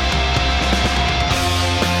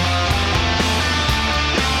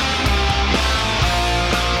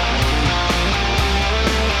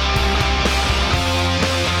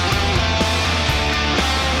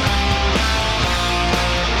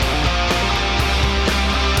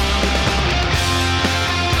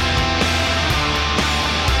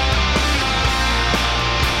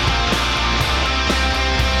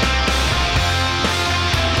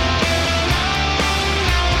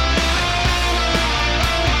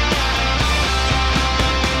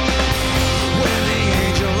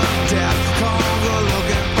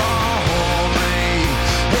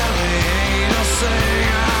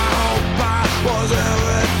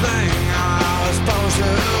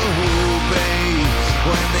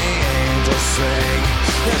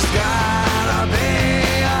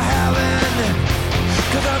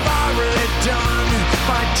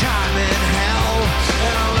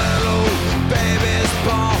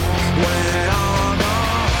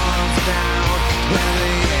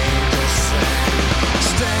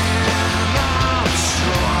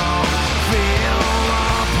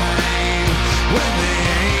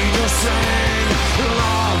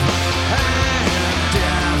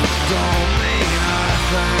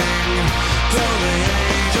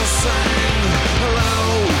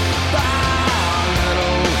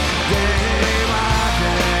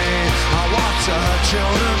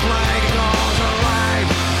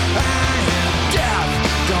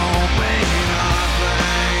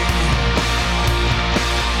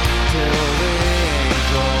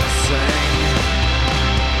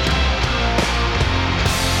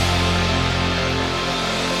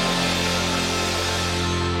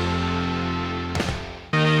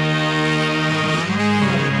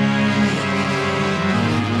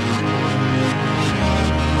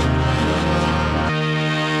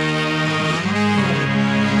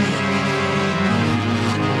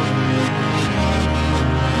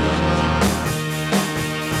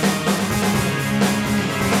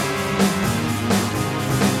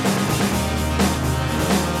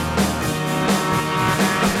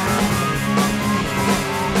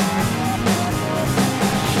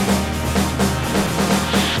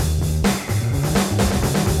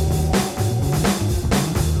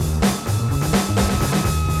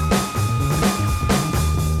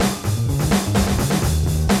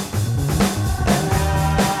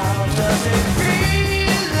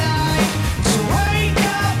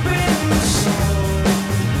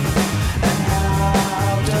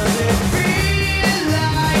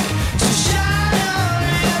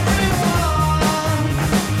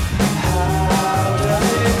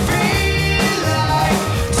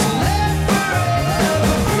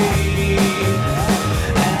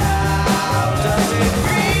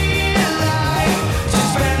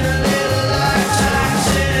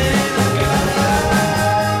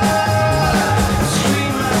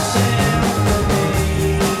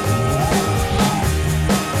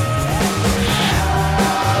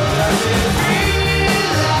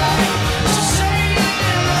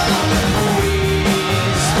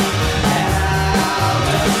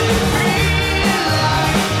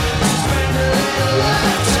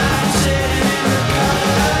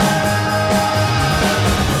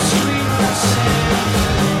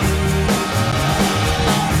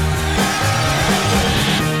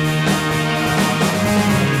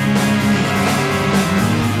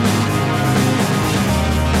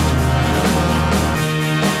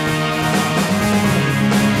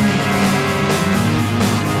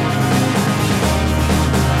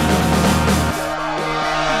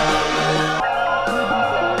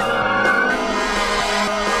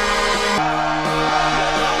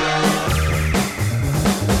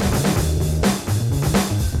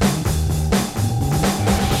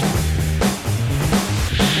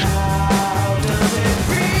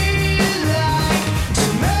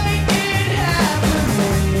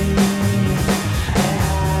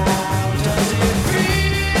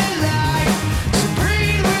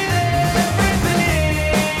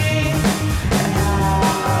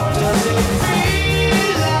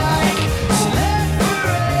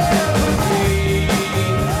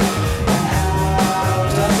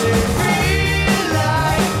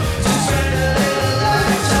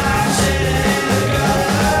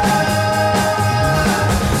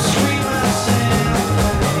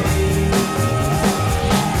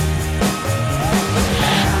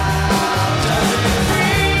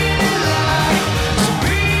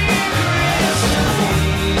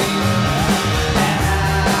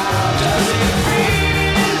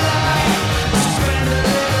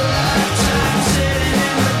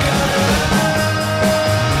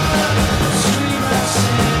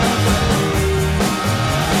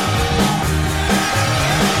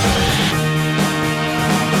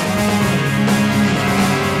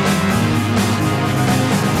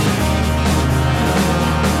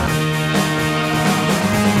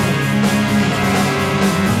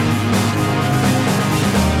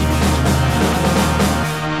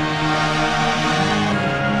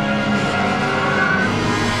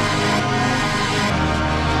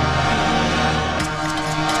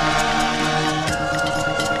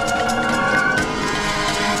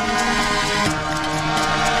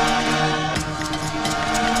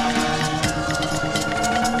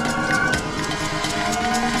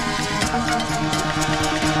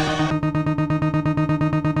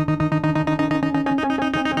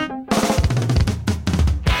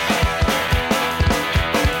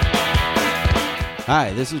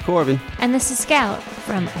 Hi, this is Corbin. And this is Scout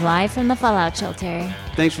from Live from the Fallout Shelter.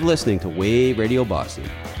 Thanks for listening to Wave Radio Boston.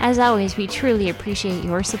 As always, we truly appreciate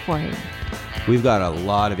your support. We've got a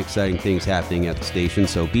lot of exciting things happening at the station,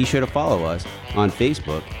 so be sure to follow us on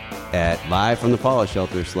Facebook at Live from the Fallout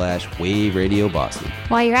Shelter /Wave Radio Boston.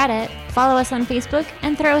 While you're at it, follow us on Facebook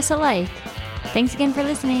and throw us a like. Thanks again for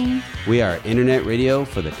listening. We are internet radio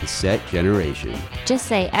for the cassette generation. Just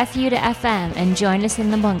say FU to FM and join us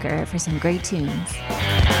in the bunker for some great tunes.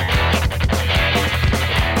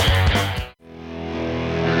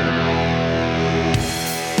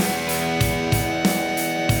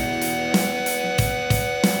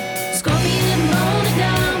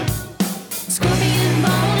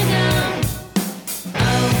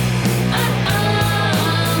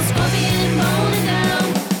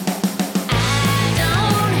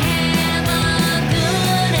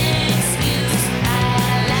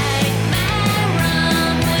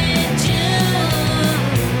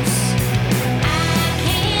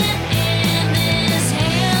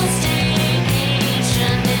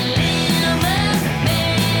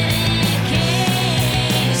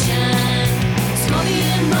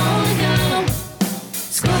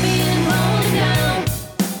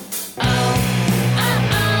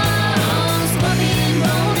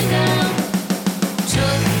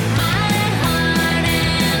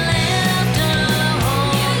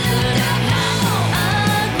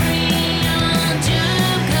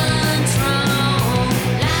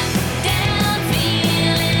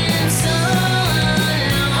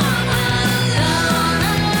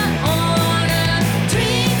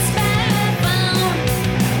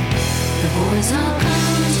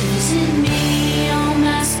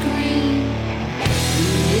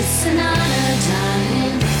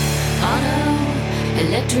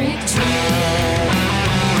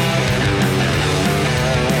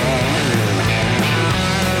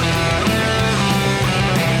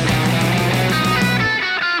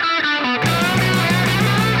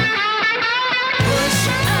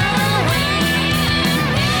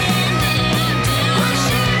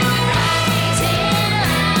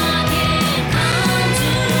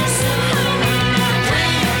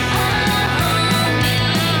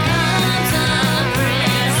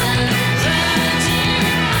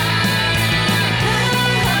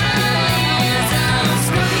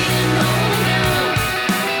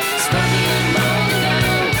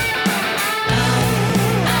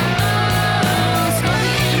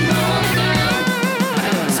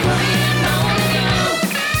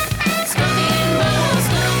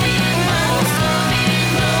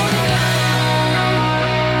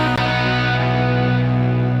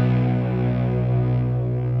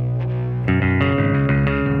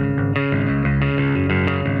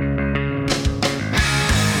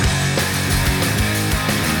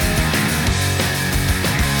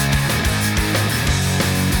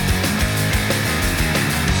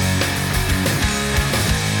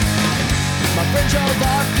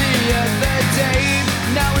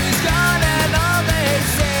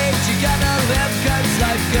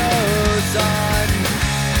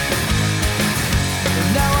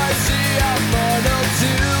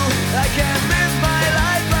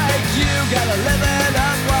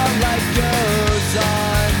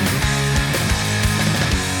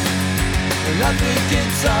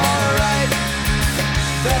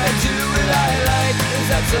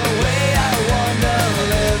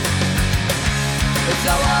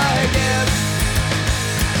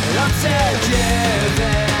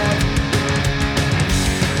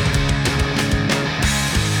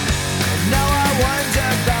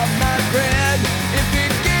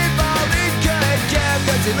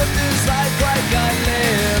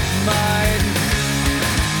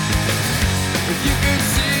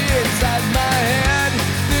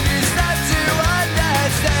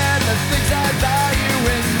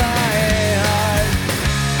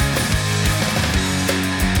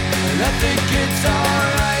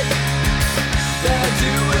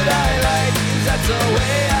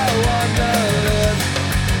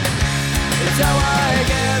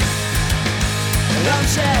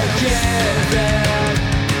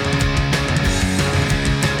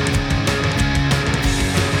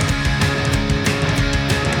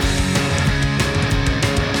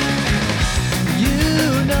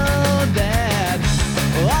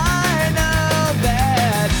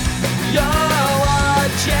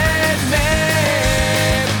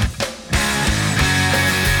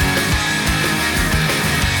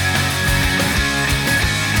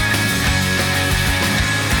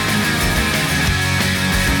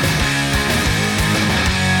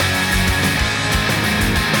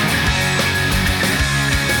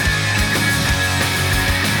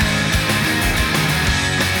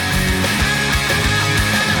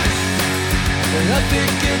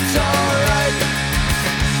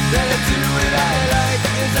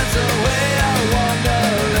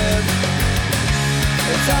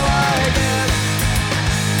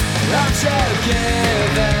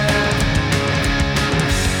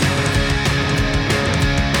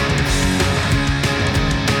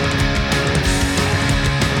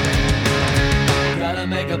 Gotta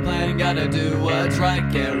make a plan, gotta do what's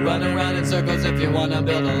right. Can't run around in circles if you wanna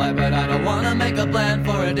build a life. But I don't wanna make a plan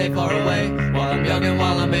for a day far away. While I'm young and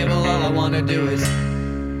while I'm able, all I wanna do is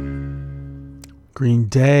Green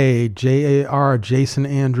Day, J.A.R. Jason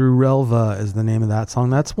Andrew Relva is the name of that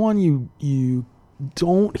song. That's one you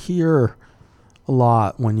don't hear a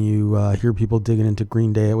lot when you hear people digging into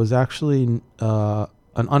Green Day. It was actually an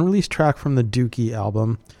unreleased track from the Dookie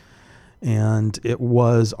album, and it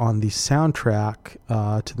was on the soundtrack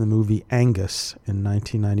to the movie Angus in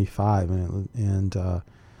 1995, and got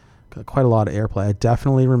quite a lot of airplay. I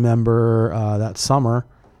definitely remember that summer.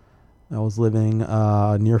 I was living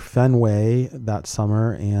near Fenway that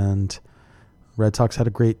summer, and Red Sox had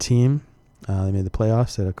a great team. They made the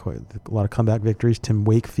playoffs. They had a lot of comeback victories. Tim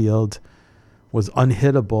Wakefield was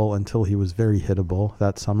unhittable until he was very hittable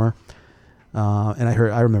that summer. And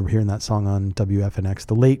I remember hearing that song on WFNX,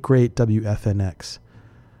 the late great WFNX,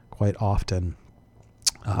 quite often.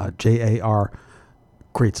 J.A.R.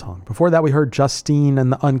 Great song. Before that, we heard Justine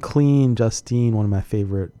and the Unclean. Justine, one of my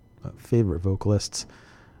favorite vocalists.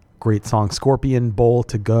 Great song, Scorpion Bowl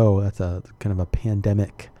to Go. That's a kind of a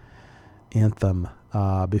pandemic anthem.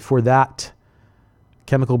 Before that,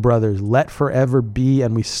 Chemical Brothers, Let Forever Be,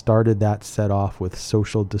 and we started that set off with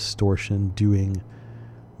Social Distortion doing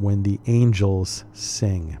When the Angels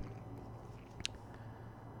Sing.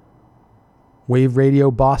 Wave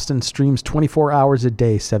Radio Boston streams 24 hours a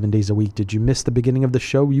day, 7 days a week. Did you miss the beginning of the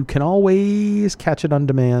show? You can always catch it on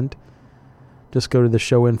demand. Just go to the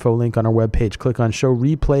show info link on our webpage, click on show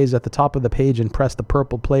replays at the top of the page, and press the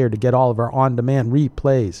purple player to get all of our on-demand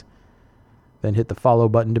replays. Then hit the follow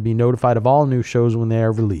button to be notified of all new shows when they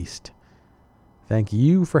are released. Thank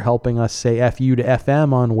you for helping us say FU to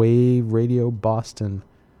FM on Wave Radio Boston.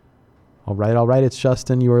 All right, it's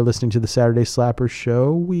Justin. You are listening to the Saturday Slapper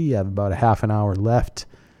Show. We have about a half an hour left.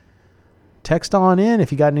 Text on in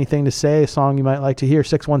if you got anything to say, a song you might like to hear,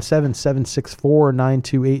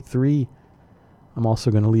 617-764-9283. I'm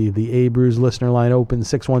also going to leave the A-Brews listener line open,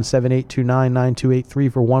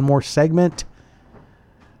 617-829-9283 for one more segment.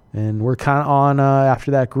 And we're kind of on,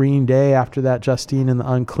 after that Green Day, after that Justine and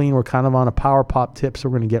the Unclean, we're kind of on a power pop tip, so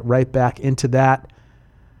we're going to get right back into that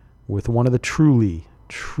with one of the truly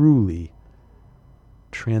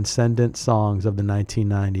transcendent songs of the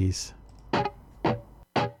 1990s.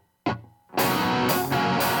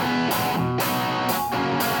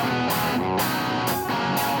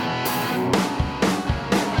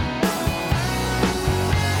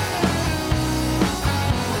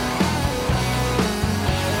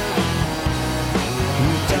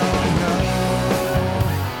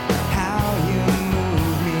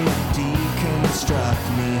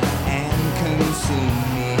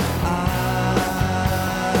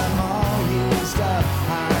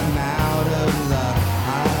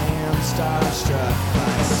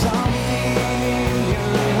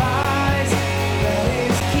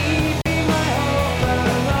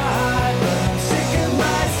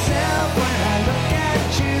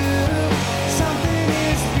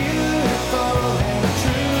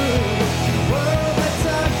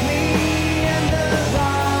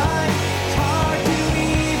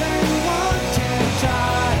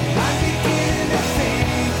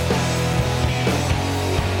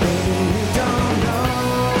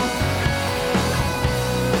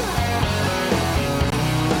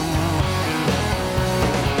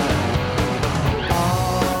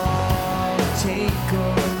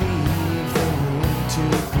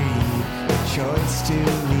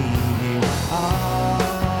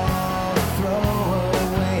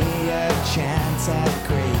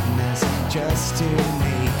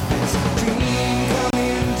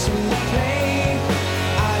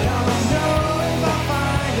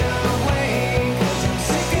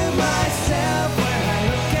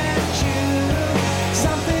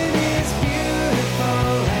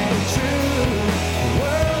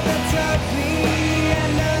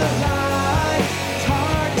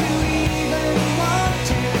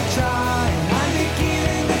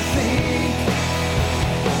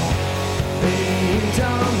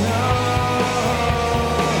 Don't know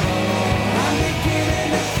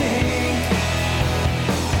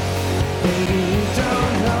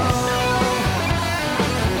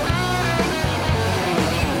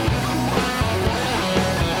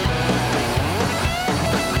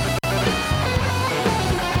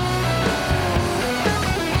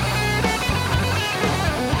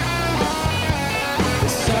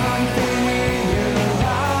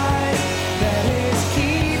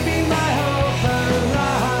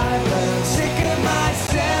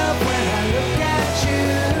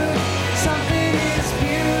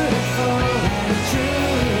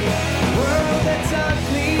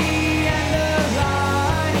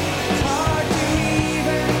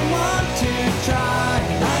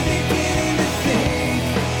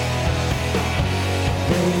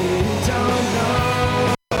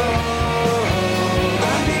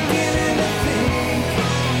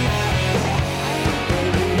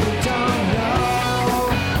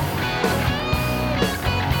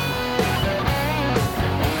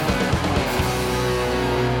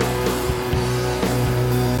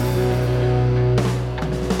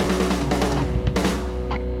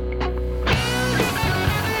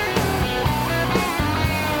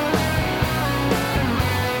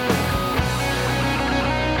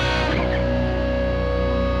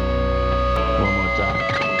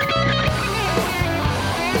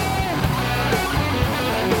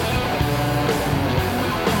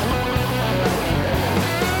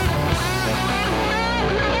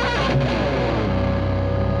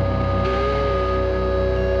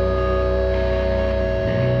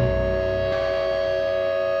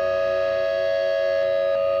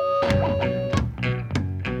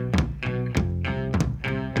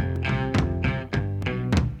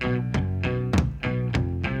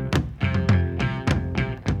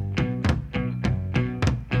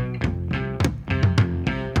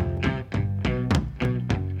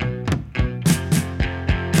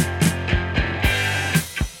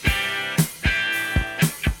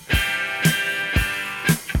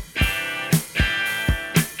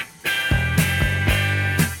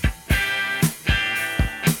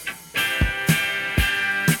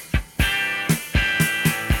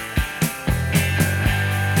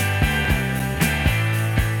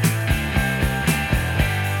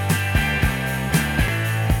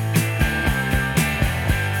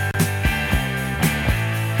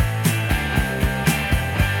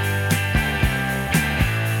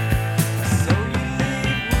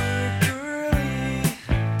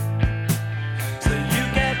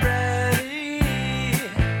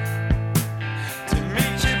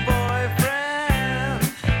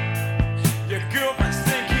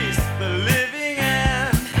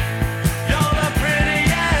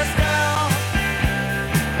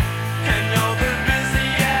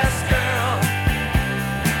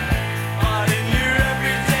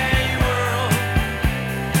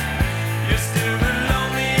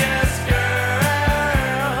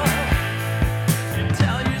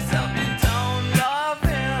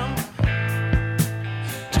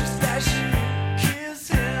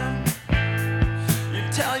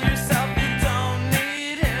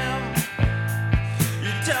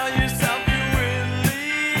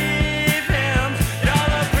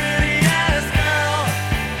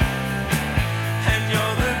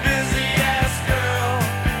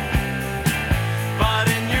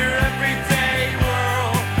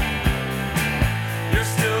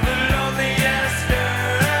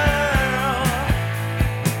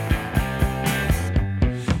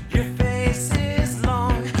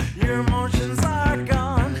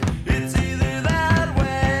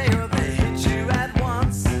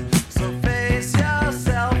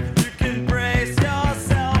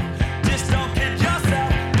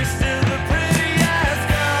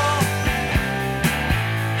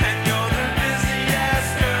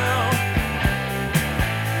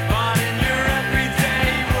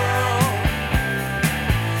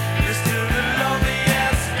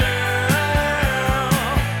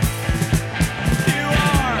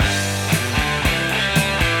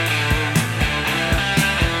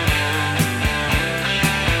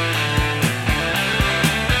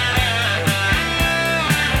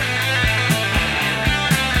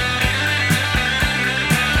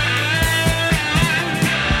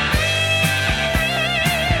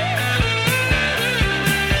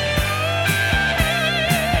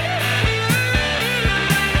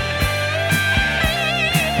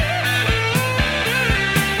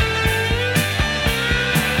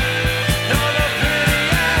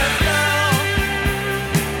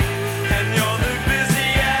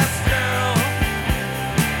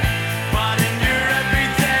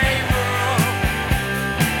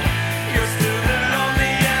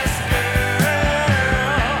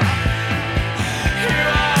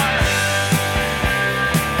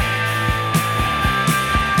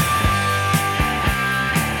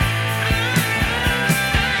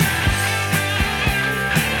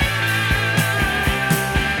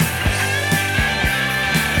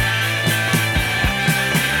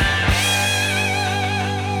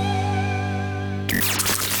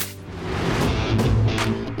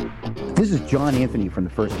This is John Anthony from The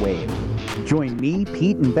First Wave. Join me,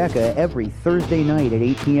 Pete, and Becca every Thursday night at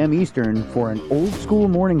 8 p.m. Eastern for an old-school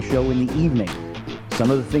morning show in the evening. Some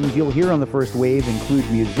of the things you'll hear on The First Wave include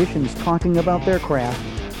musicians talking about their craft,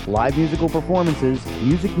 live musical performances,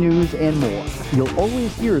 music news, and more. You'll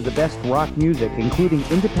always hear the best rock music, including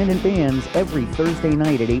independent bands, every Thursday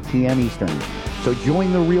night at 8 p.m. Eastern. So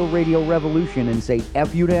join the real radio revolution and say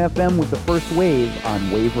F you to FM with The First Wave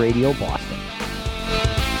on Wave Radio Boston.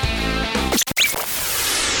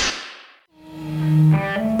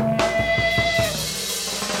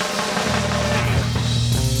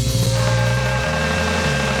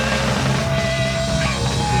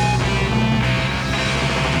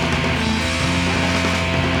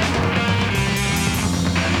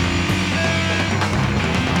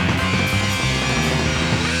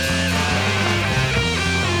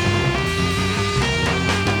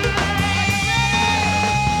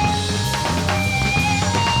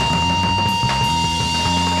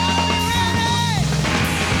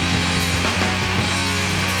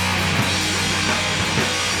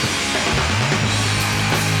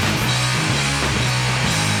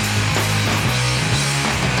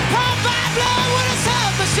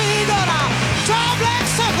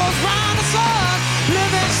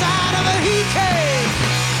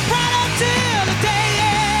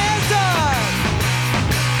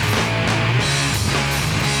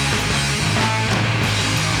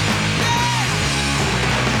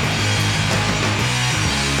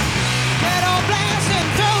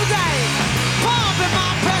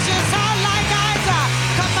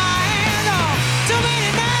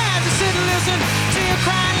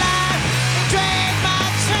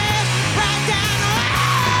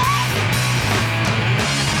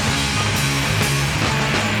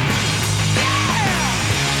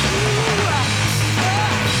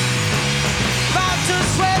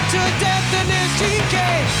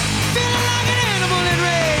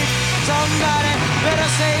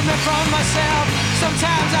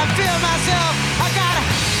 feel myself. I gotta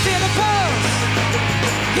feel the pulse.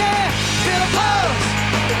 Yeah, feel the pulse.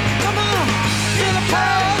 Come on, feel the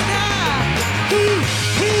pulse now. He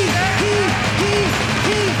came.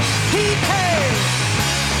 He came.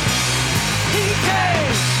 He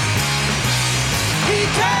came.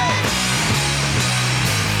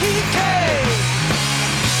 He came.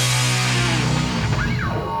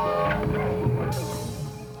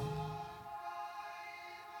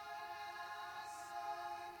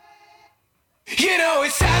 You know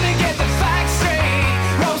it's time to get the facts straight.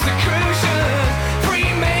 Rosicrucians,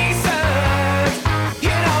 Freemasons. You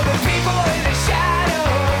know the people in the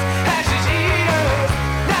shadows, ashes eaters,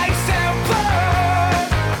 Knights Templars.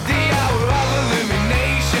 The hour of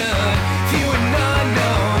illumination, few and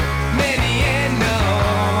unknown, many and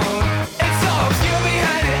known. It's all obscure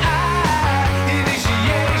behind an eye,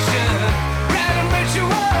 initiation, random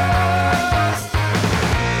rituals.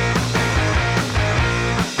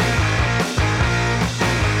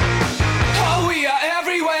 Oh, we are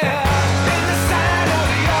everywhere in the side of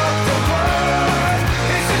the octopus.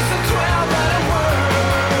 It's just a 12-letter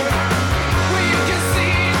word where you can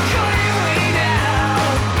see it clearly now,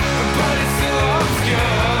 but it's still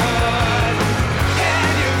obscured,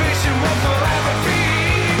 and your vision will forever be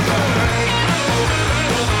burned.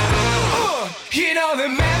 You know the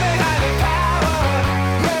man behind the power,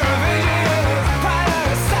 mirror visions, prior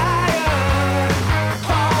to science.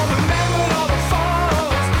 All the men with all the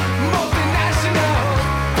phones, multinationals,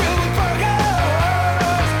 filled with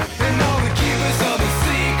burgers, and all the keepers of the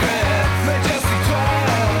secret, majestic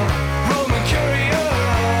 12, Roman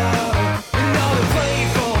curious, and all the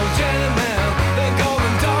playful gentlemen, the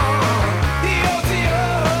golden dawn, the OTO.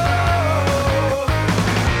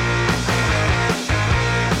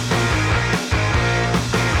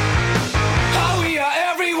 Oh, we are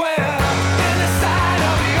everywhere in the side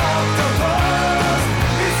of the octopus.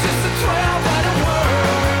 It's just a 12-letter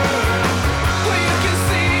word where you can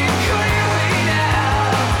see it clearly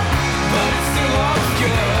now, but it's still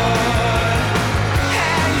obscured,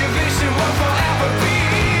 and your vision will forever be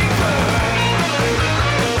burned.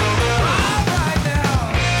 All right now.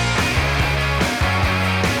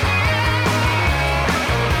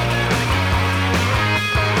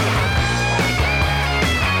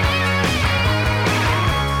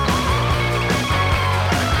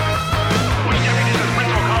 We deputies of the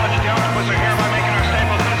Principal College of the Octopus are hereby making our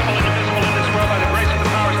staples visible and invisible in this world by the grace of the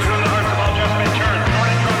powers to whom the hearts have all just been turned. In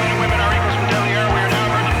order to show men and women are equals from down the air, we are now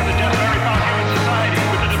emerging from the depths of every found human society.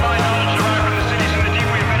 With the divine knowledge derived from the cities and the deep,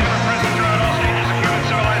 we have been ever present throughout all stages of human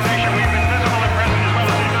civilization. We have been visible and present as well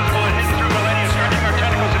as invisible and hidden through millennia, stretching our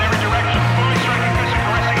tentacles in every direction, fully striking fists and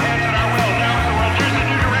caressing hands at our will. Now as the world turns in a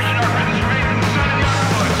new direction, our presence remains in the sun and the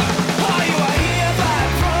octopus. Oh, you are here by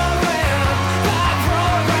program, by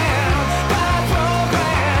program, by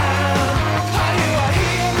program. Oh, you are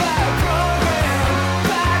here by program,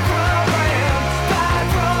 by program, by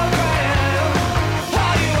program.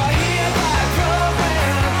 Oh, you are here by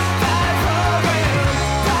program, by program,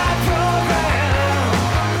 by program.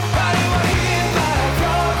 Oh, you are here by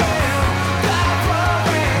program, by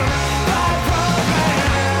program, by program.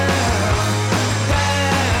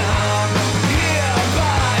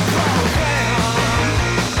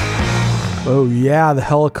 Oh yeah, the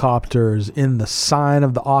Helicopters in the Sign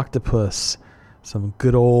of the Octopus. Some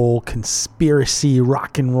good old conspiracy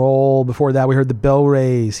rock and roll. Before that, we heard the Bell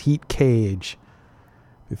Rays, Heat Cage.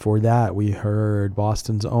 Before that, we heard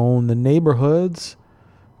Boston's own The Neighborhoods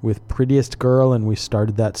with Prettiest Girl, and we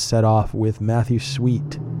started that set off with Matthew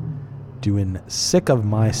Sweet doing Sick of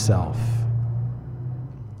Myself.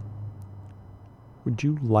 Would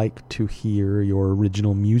you like to hear your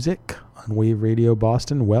original music on Wave Radio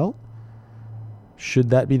Boston? Well, should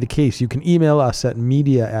that be the case, you can email us at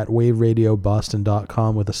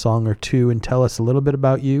media@waveradioboston.com with a song or two and tell us a little bit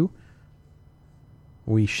about you.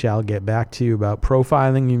 We shall get back to you about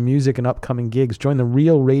profiling your music and upcoming gigs. Join the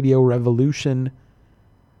real radio revolution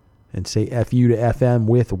and say FU to FM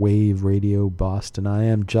with Wave Radio Boston. I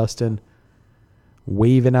am Justin,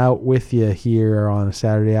 waving out with you here on a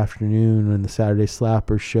Saturday afternoon on the Saturday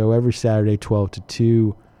Slapper Show every Saturday 12 to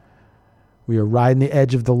 2. We are riding the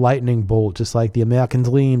edge of the lightning bolt, just like the American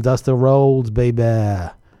dream, Dusty Rhodes, baby.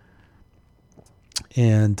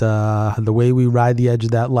 And the way we ride the edge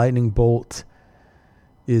of that lightning bolt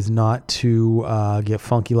is not to get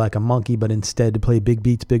funky like a monkey, but instead to play big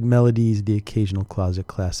beats, big melodies, the occasional closet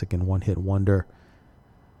classic and one-hit wonder.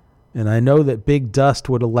 And I know that Big Dust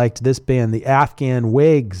would have liked this band, the Afghan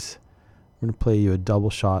Wigs. I'm going to play you a double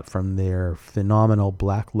shot from their phenomenal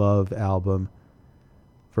Black Love album.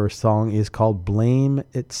 First song is called Blame,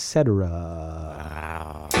 Etc.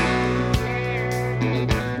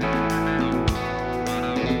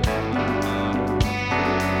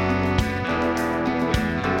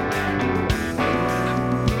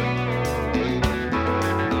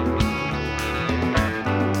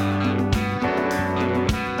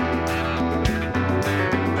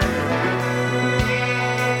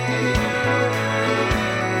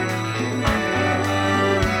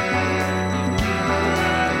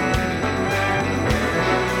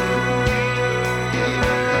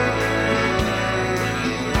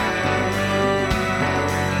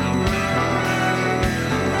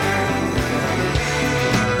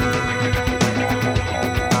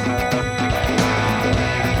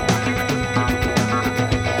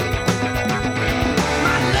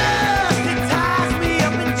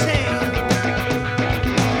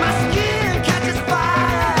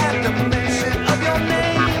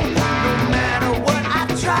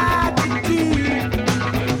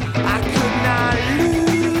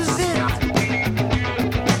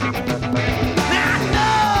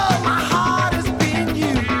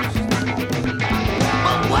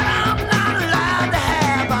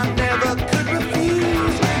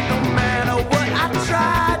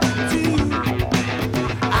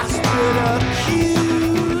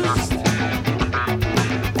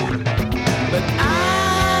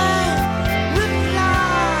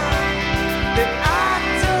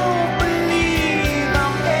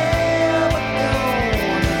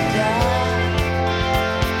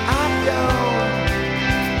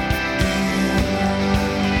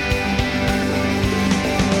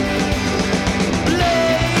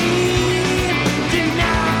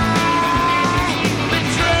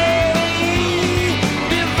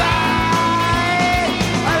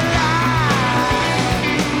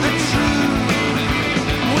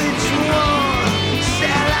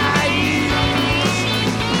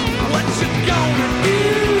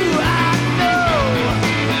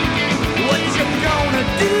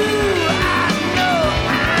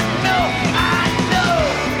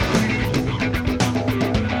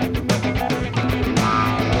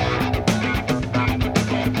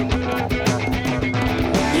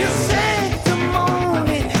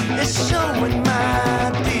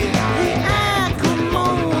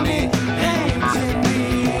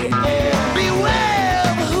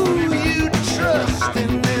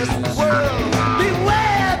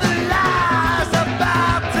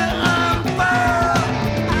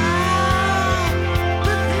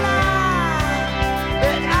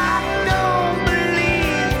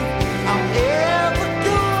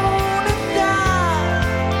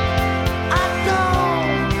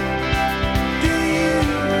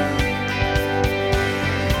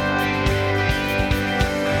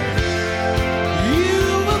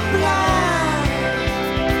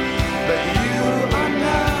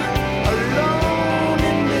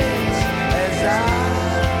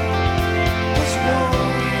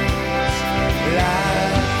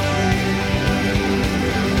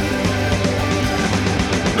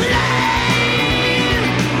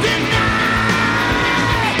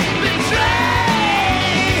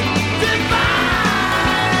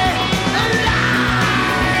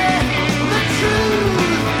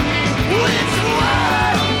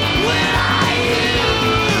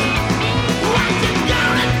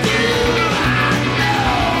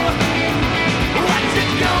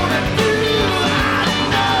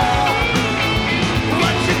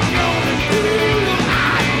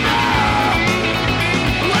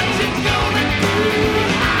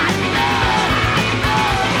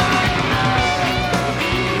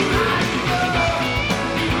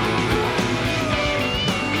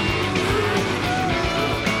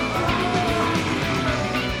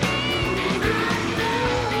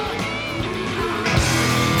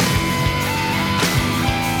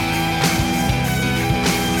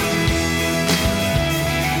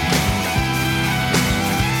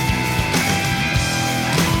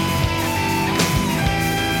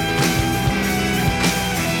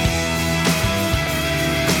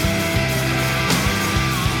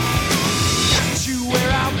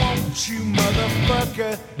 got you,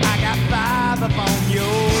 motherfucker. I got 5 up on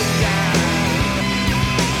your dime.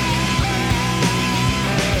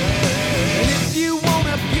 And if you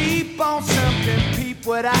wanna peep on something, peep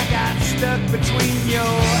what I got stuck between your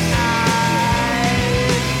eyes.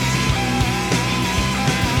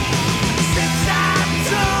 Since I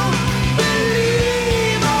don't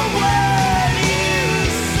believe a word you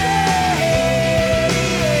say,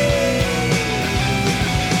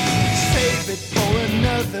 save it for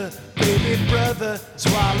another, baby brother.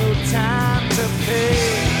 Swallow time to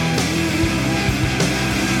pay.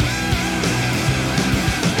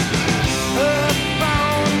 Up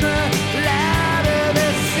on the ladder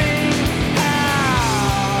they sing,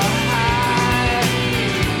 how high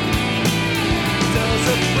does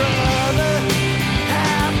a brother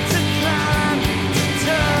have to climb to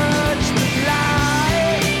touch the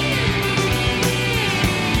light?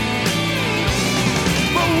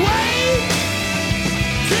 But wait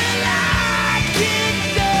till I get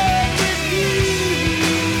done with you.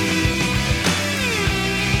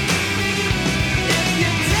 If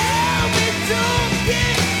you tell me don't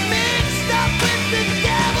get mixed up with the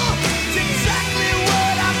devil, it's exactly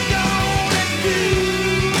what I'm gonna do.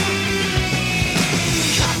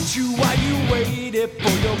 Caught you while you waited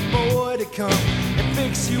for your boy to come and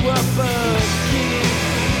fix you up again.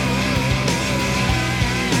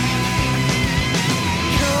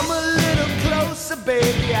 Come a little closer,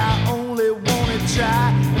 baby. I only wanna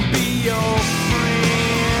try and be your friend.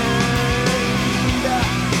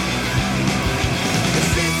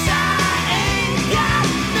 Since I ain't got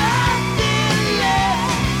nothing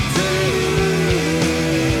left to lose,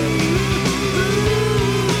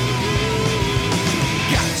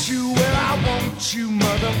 got you where I want you,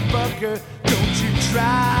 motherfucker. Don't you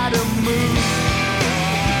try to move.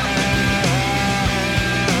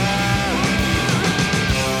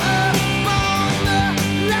 Up on the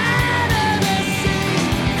ladder they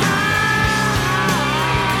sing, high.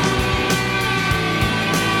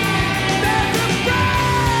 There's a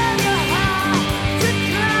brighter height to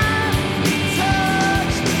climb to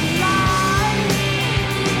touch the light.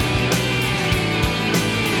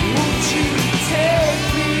 Won't you take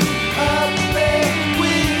me up there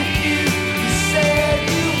with you? You said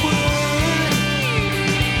you would.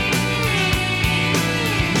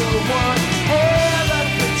 No one ever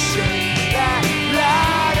could shake that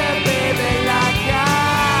lighter, baby, like I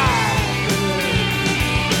could.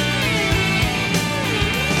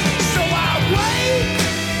 So I wait,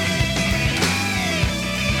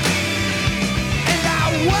 and I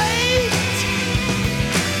wait,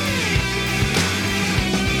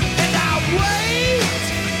 and I wait,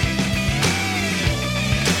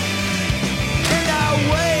 and I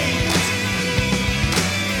wait.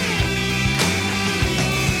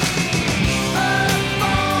 Up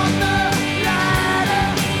on the ladder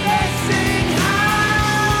they sing,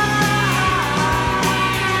 high.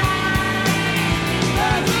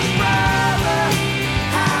 Does a brother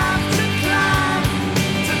have to climb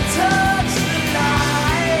to touch the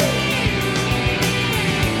light?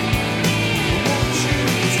 Won't you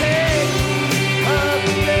take up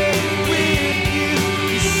there with you?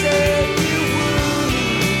 You said you would.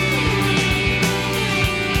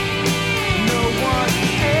 No one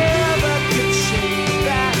ever could shake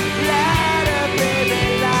that ladder, baby,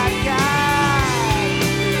 like I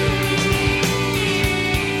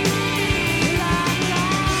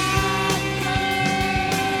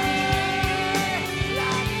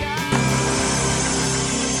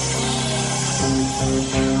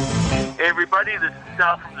Hey everybody, this is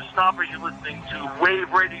Sal from the Stompers. You're listening to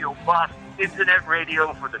Wave Radio Boston, internet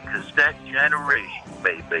radio for the cassette generation,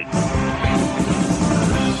 baby.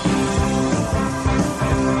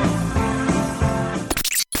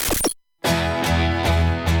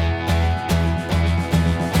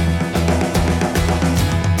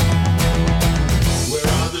 Where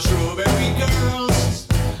are the strawberry girls?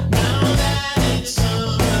 Now that it's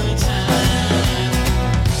summertime,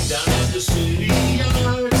 down at the city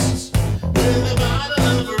yards, with a bottle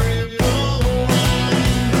of Ribble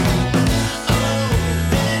wine. Oh,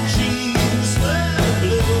 their jeans were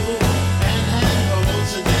blue and had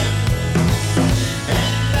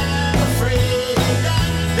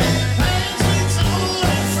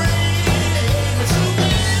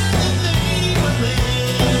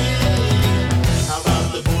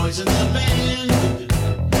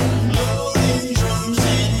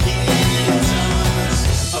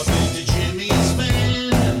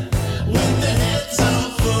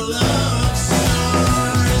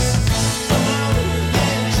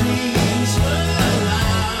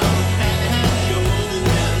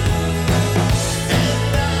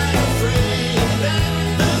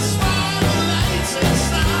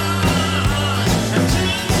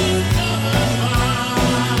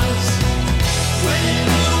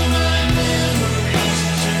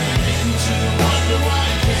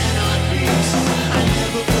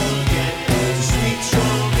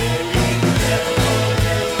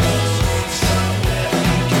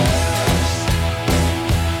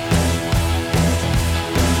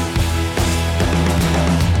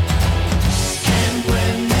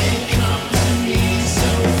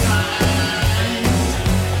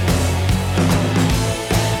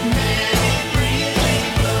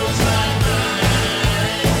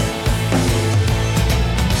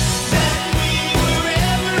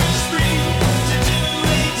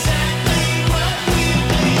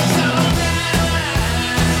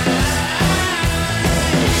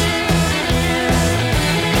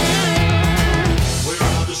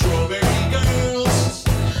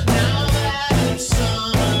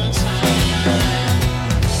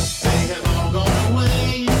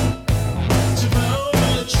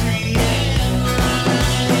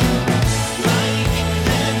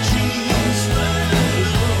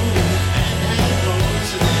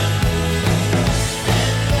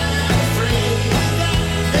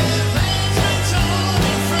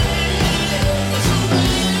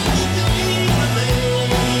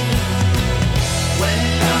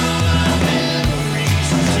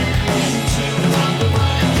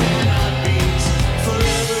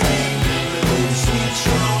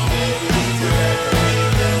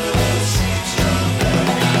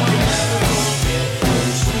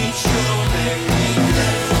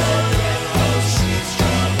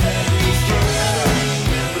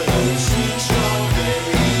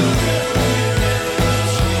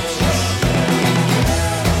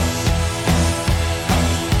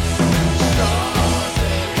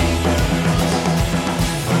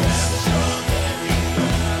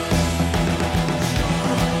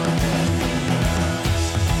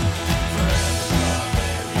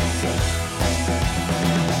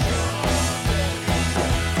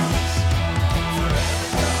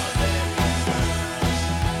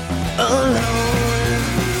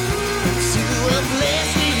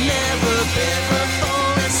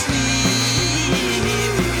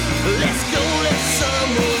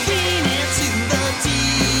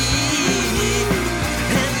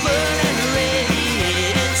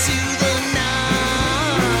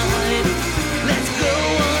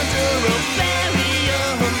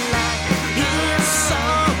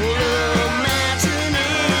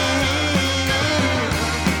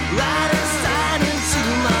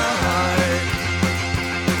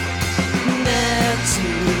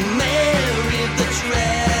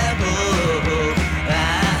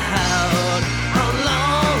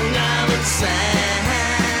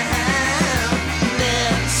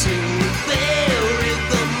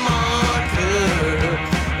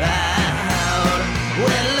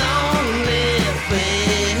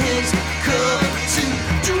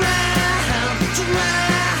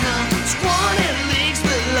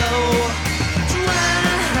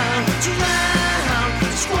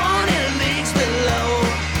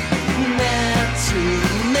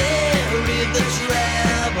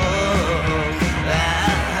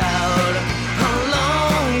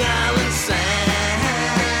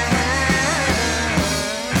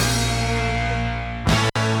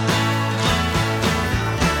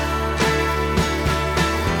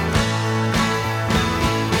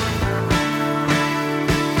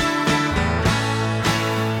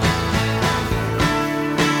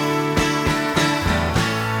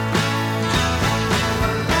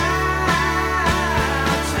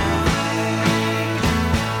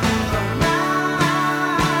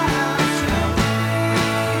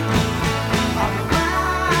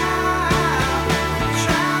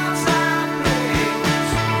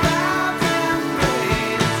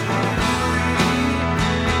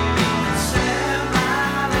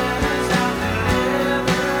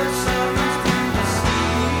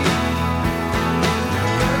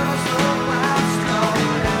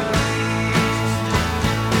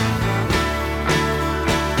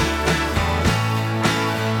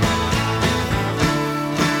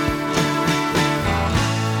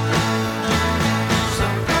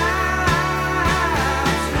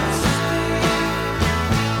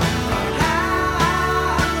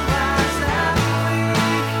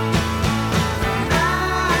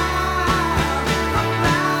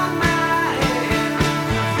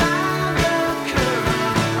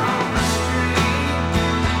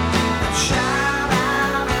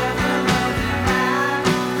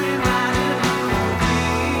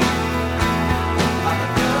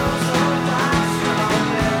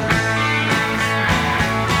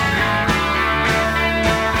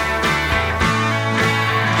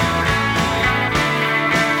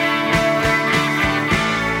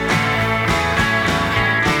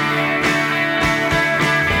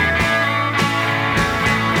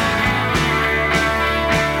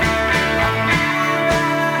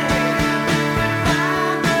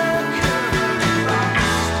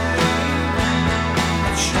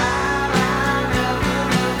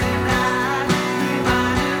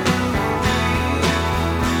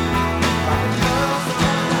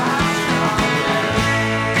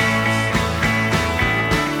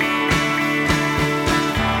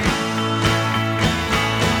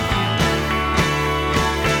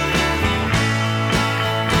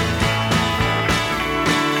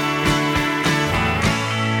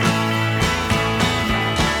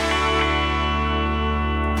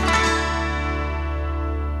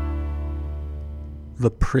the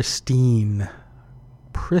pristine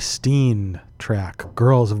track,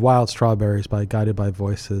 Girls of Wild Strawberries by Guided by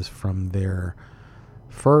Voices, from their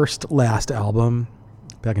last album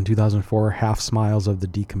back in 2004, Half Smiles of the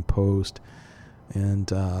Decomposed. And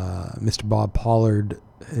Mr. Bob Pollard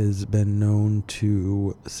has been known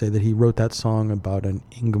to say that he wrote that song about an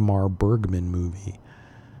Ingmar Bergman movie,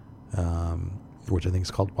 which I think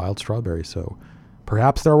is called Wild Strawberries. So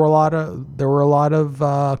perhaps there were a lot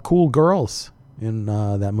of cool girls in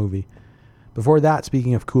that movie. Before that,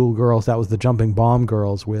 speaking of cool girls, that was the Jumping Bomb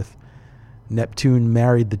Girls with Neptune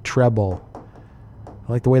Married the Treble.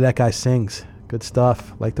 I like the way that guy sings. Good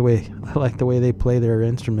stuff. I like the way they play their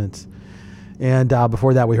instruments. And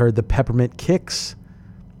before that, we heard the Peppermint Kicks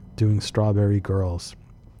doing Strawberry Girls.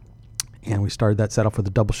 And we started that set off with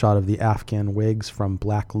a double shot of the Afghan Wigs from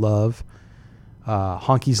Black Love,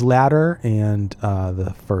 Honky's Ladder, and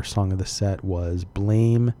the first song of the set was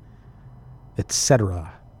Blame,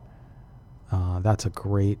 Etc. That's a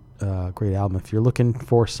great album. If you're looking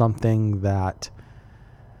for something that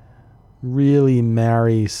really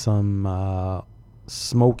marries some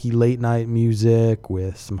smoky late night music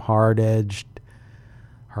with some hard-edged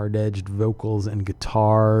vocals and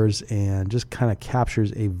guitars, and just kind of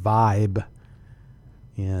captures a vibe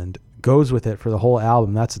and goes with it for the whole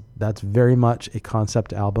album, that's very much a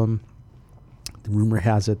concept album. The rumor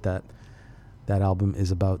has it that album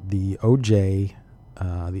is about the O.J.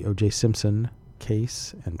 Simpson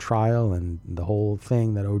case and trial, and the whole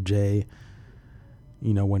thing that O.J.,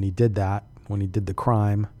 when he did the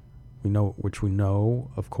crime, which we know,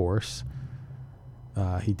 of course,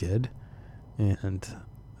 he did. And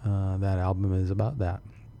that album is about that.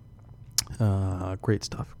 Great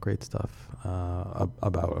stuff.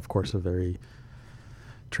 About, of course, a very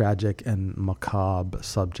tragic and macabre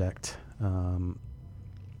subject.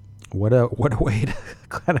 What a way to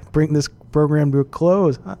kind of bring this program to a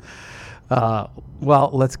close, huh?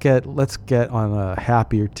 Well, let's get on a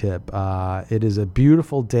happier tip. It is a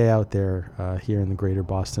beautiful day out there here in the greater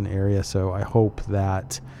Boston area, so I hope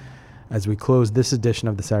that as we close this edition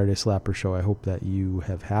of the Saturday Slapper Show, I hope that you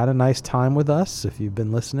have had a nice time with us if you've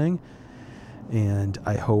been listening, and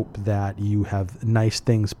I hope that you have nice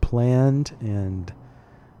things planned and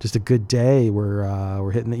just a good day.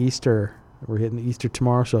 We're hitting the Easter. We're hitting the Easter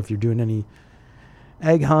tomorrow, so if you're doing any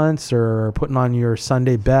egg hunts or putting on your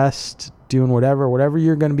Sunday best, doing whatever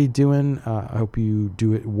you're going to be doing, I hope you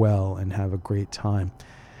do it well and have a great time.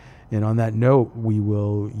 And on that note, we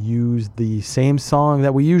will use the same song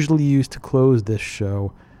that we usually use to close this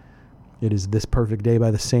show. It is This Perfect Day by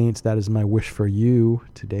the Saints. That is my wish for you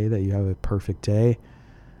today, that you have a perfect day,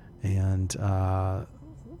 and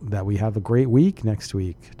that we have a great week next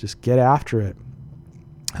week. Just get after it.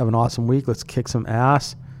 Have an awesome week. Let's kick some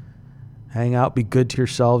ass. Hang out. Be good to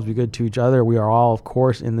yourselves. Be good to each other. We are all, of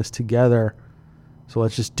course, in this together. So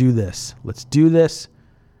let's just do this. Let's do this.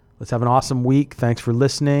 Let's have an awesome week. Thanks for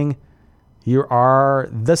listening. Here are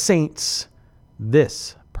the Saints.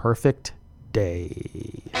 This Perfect Day.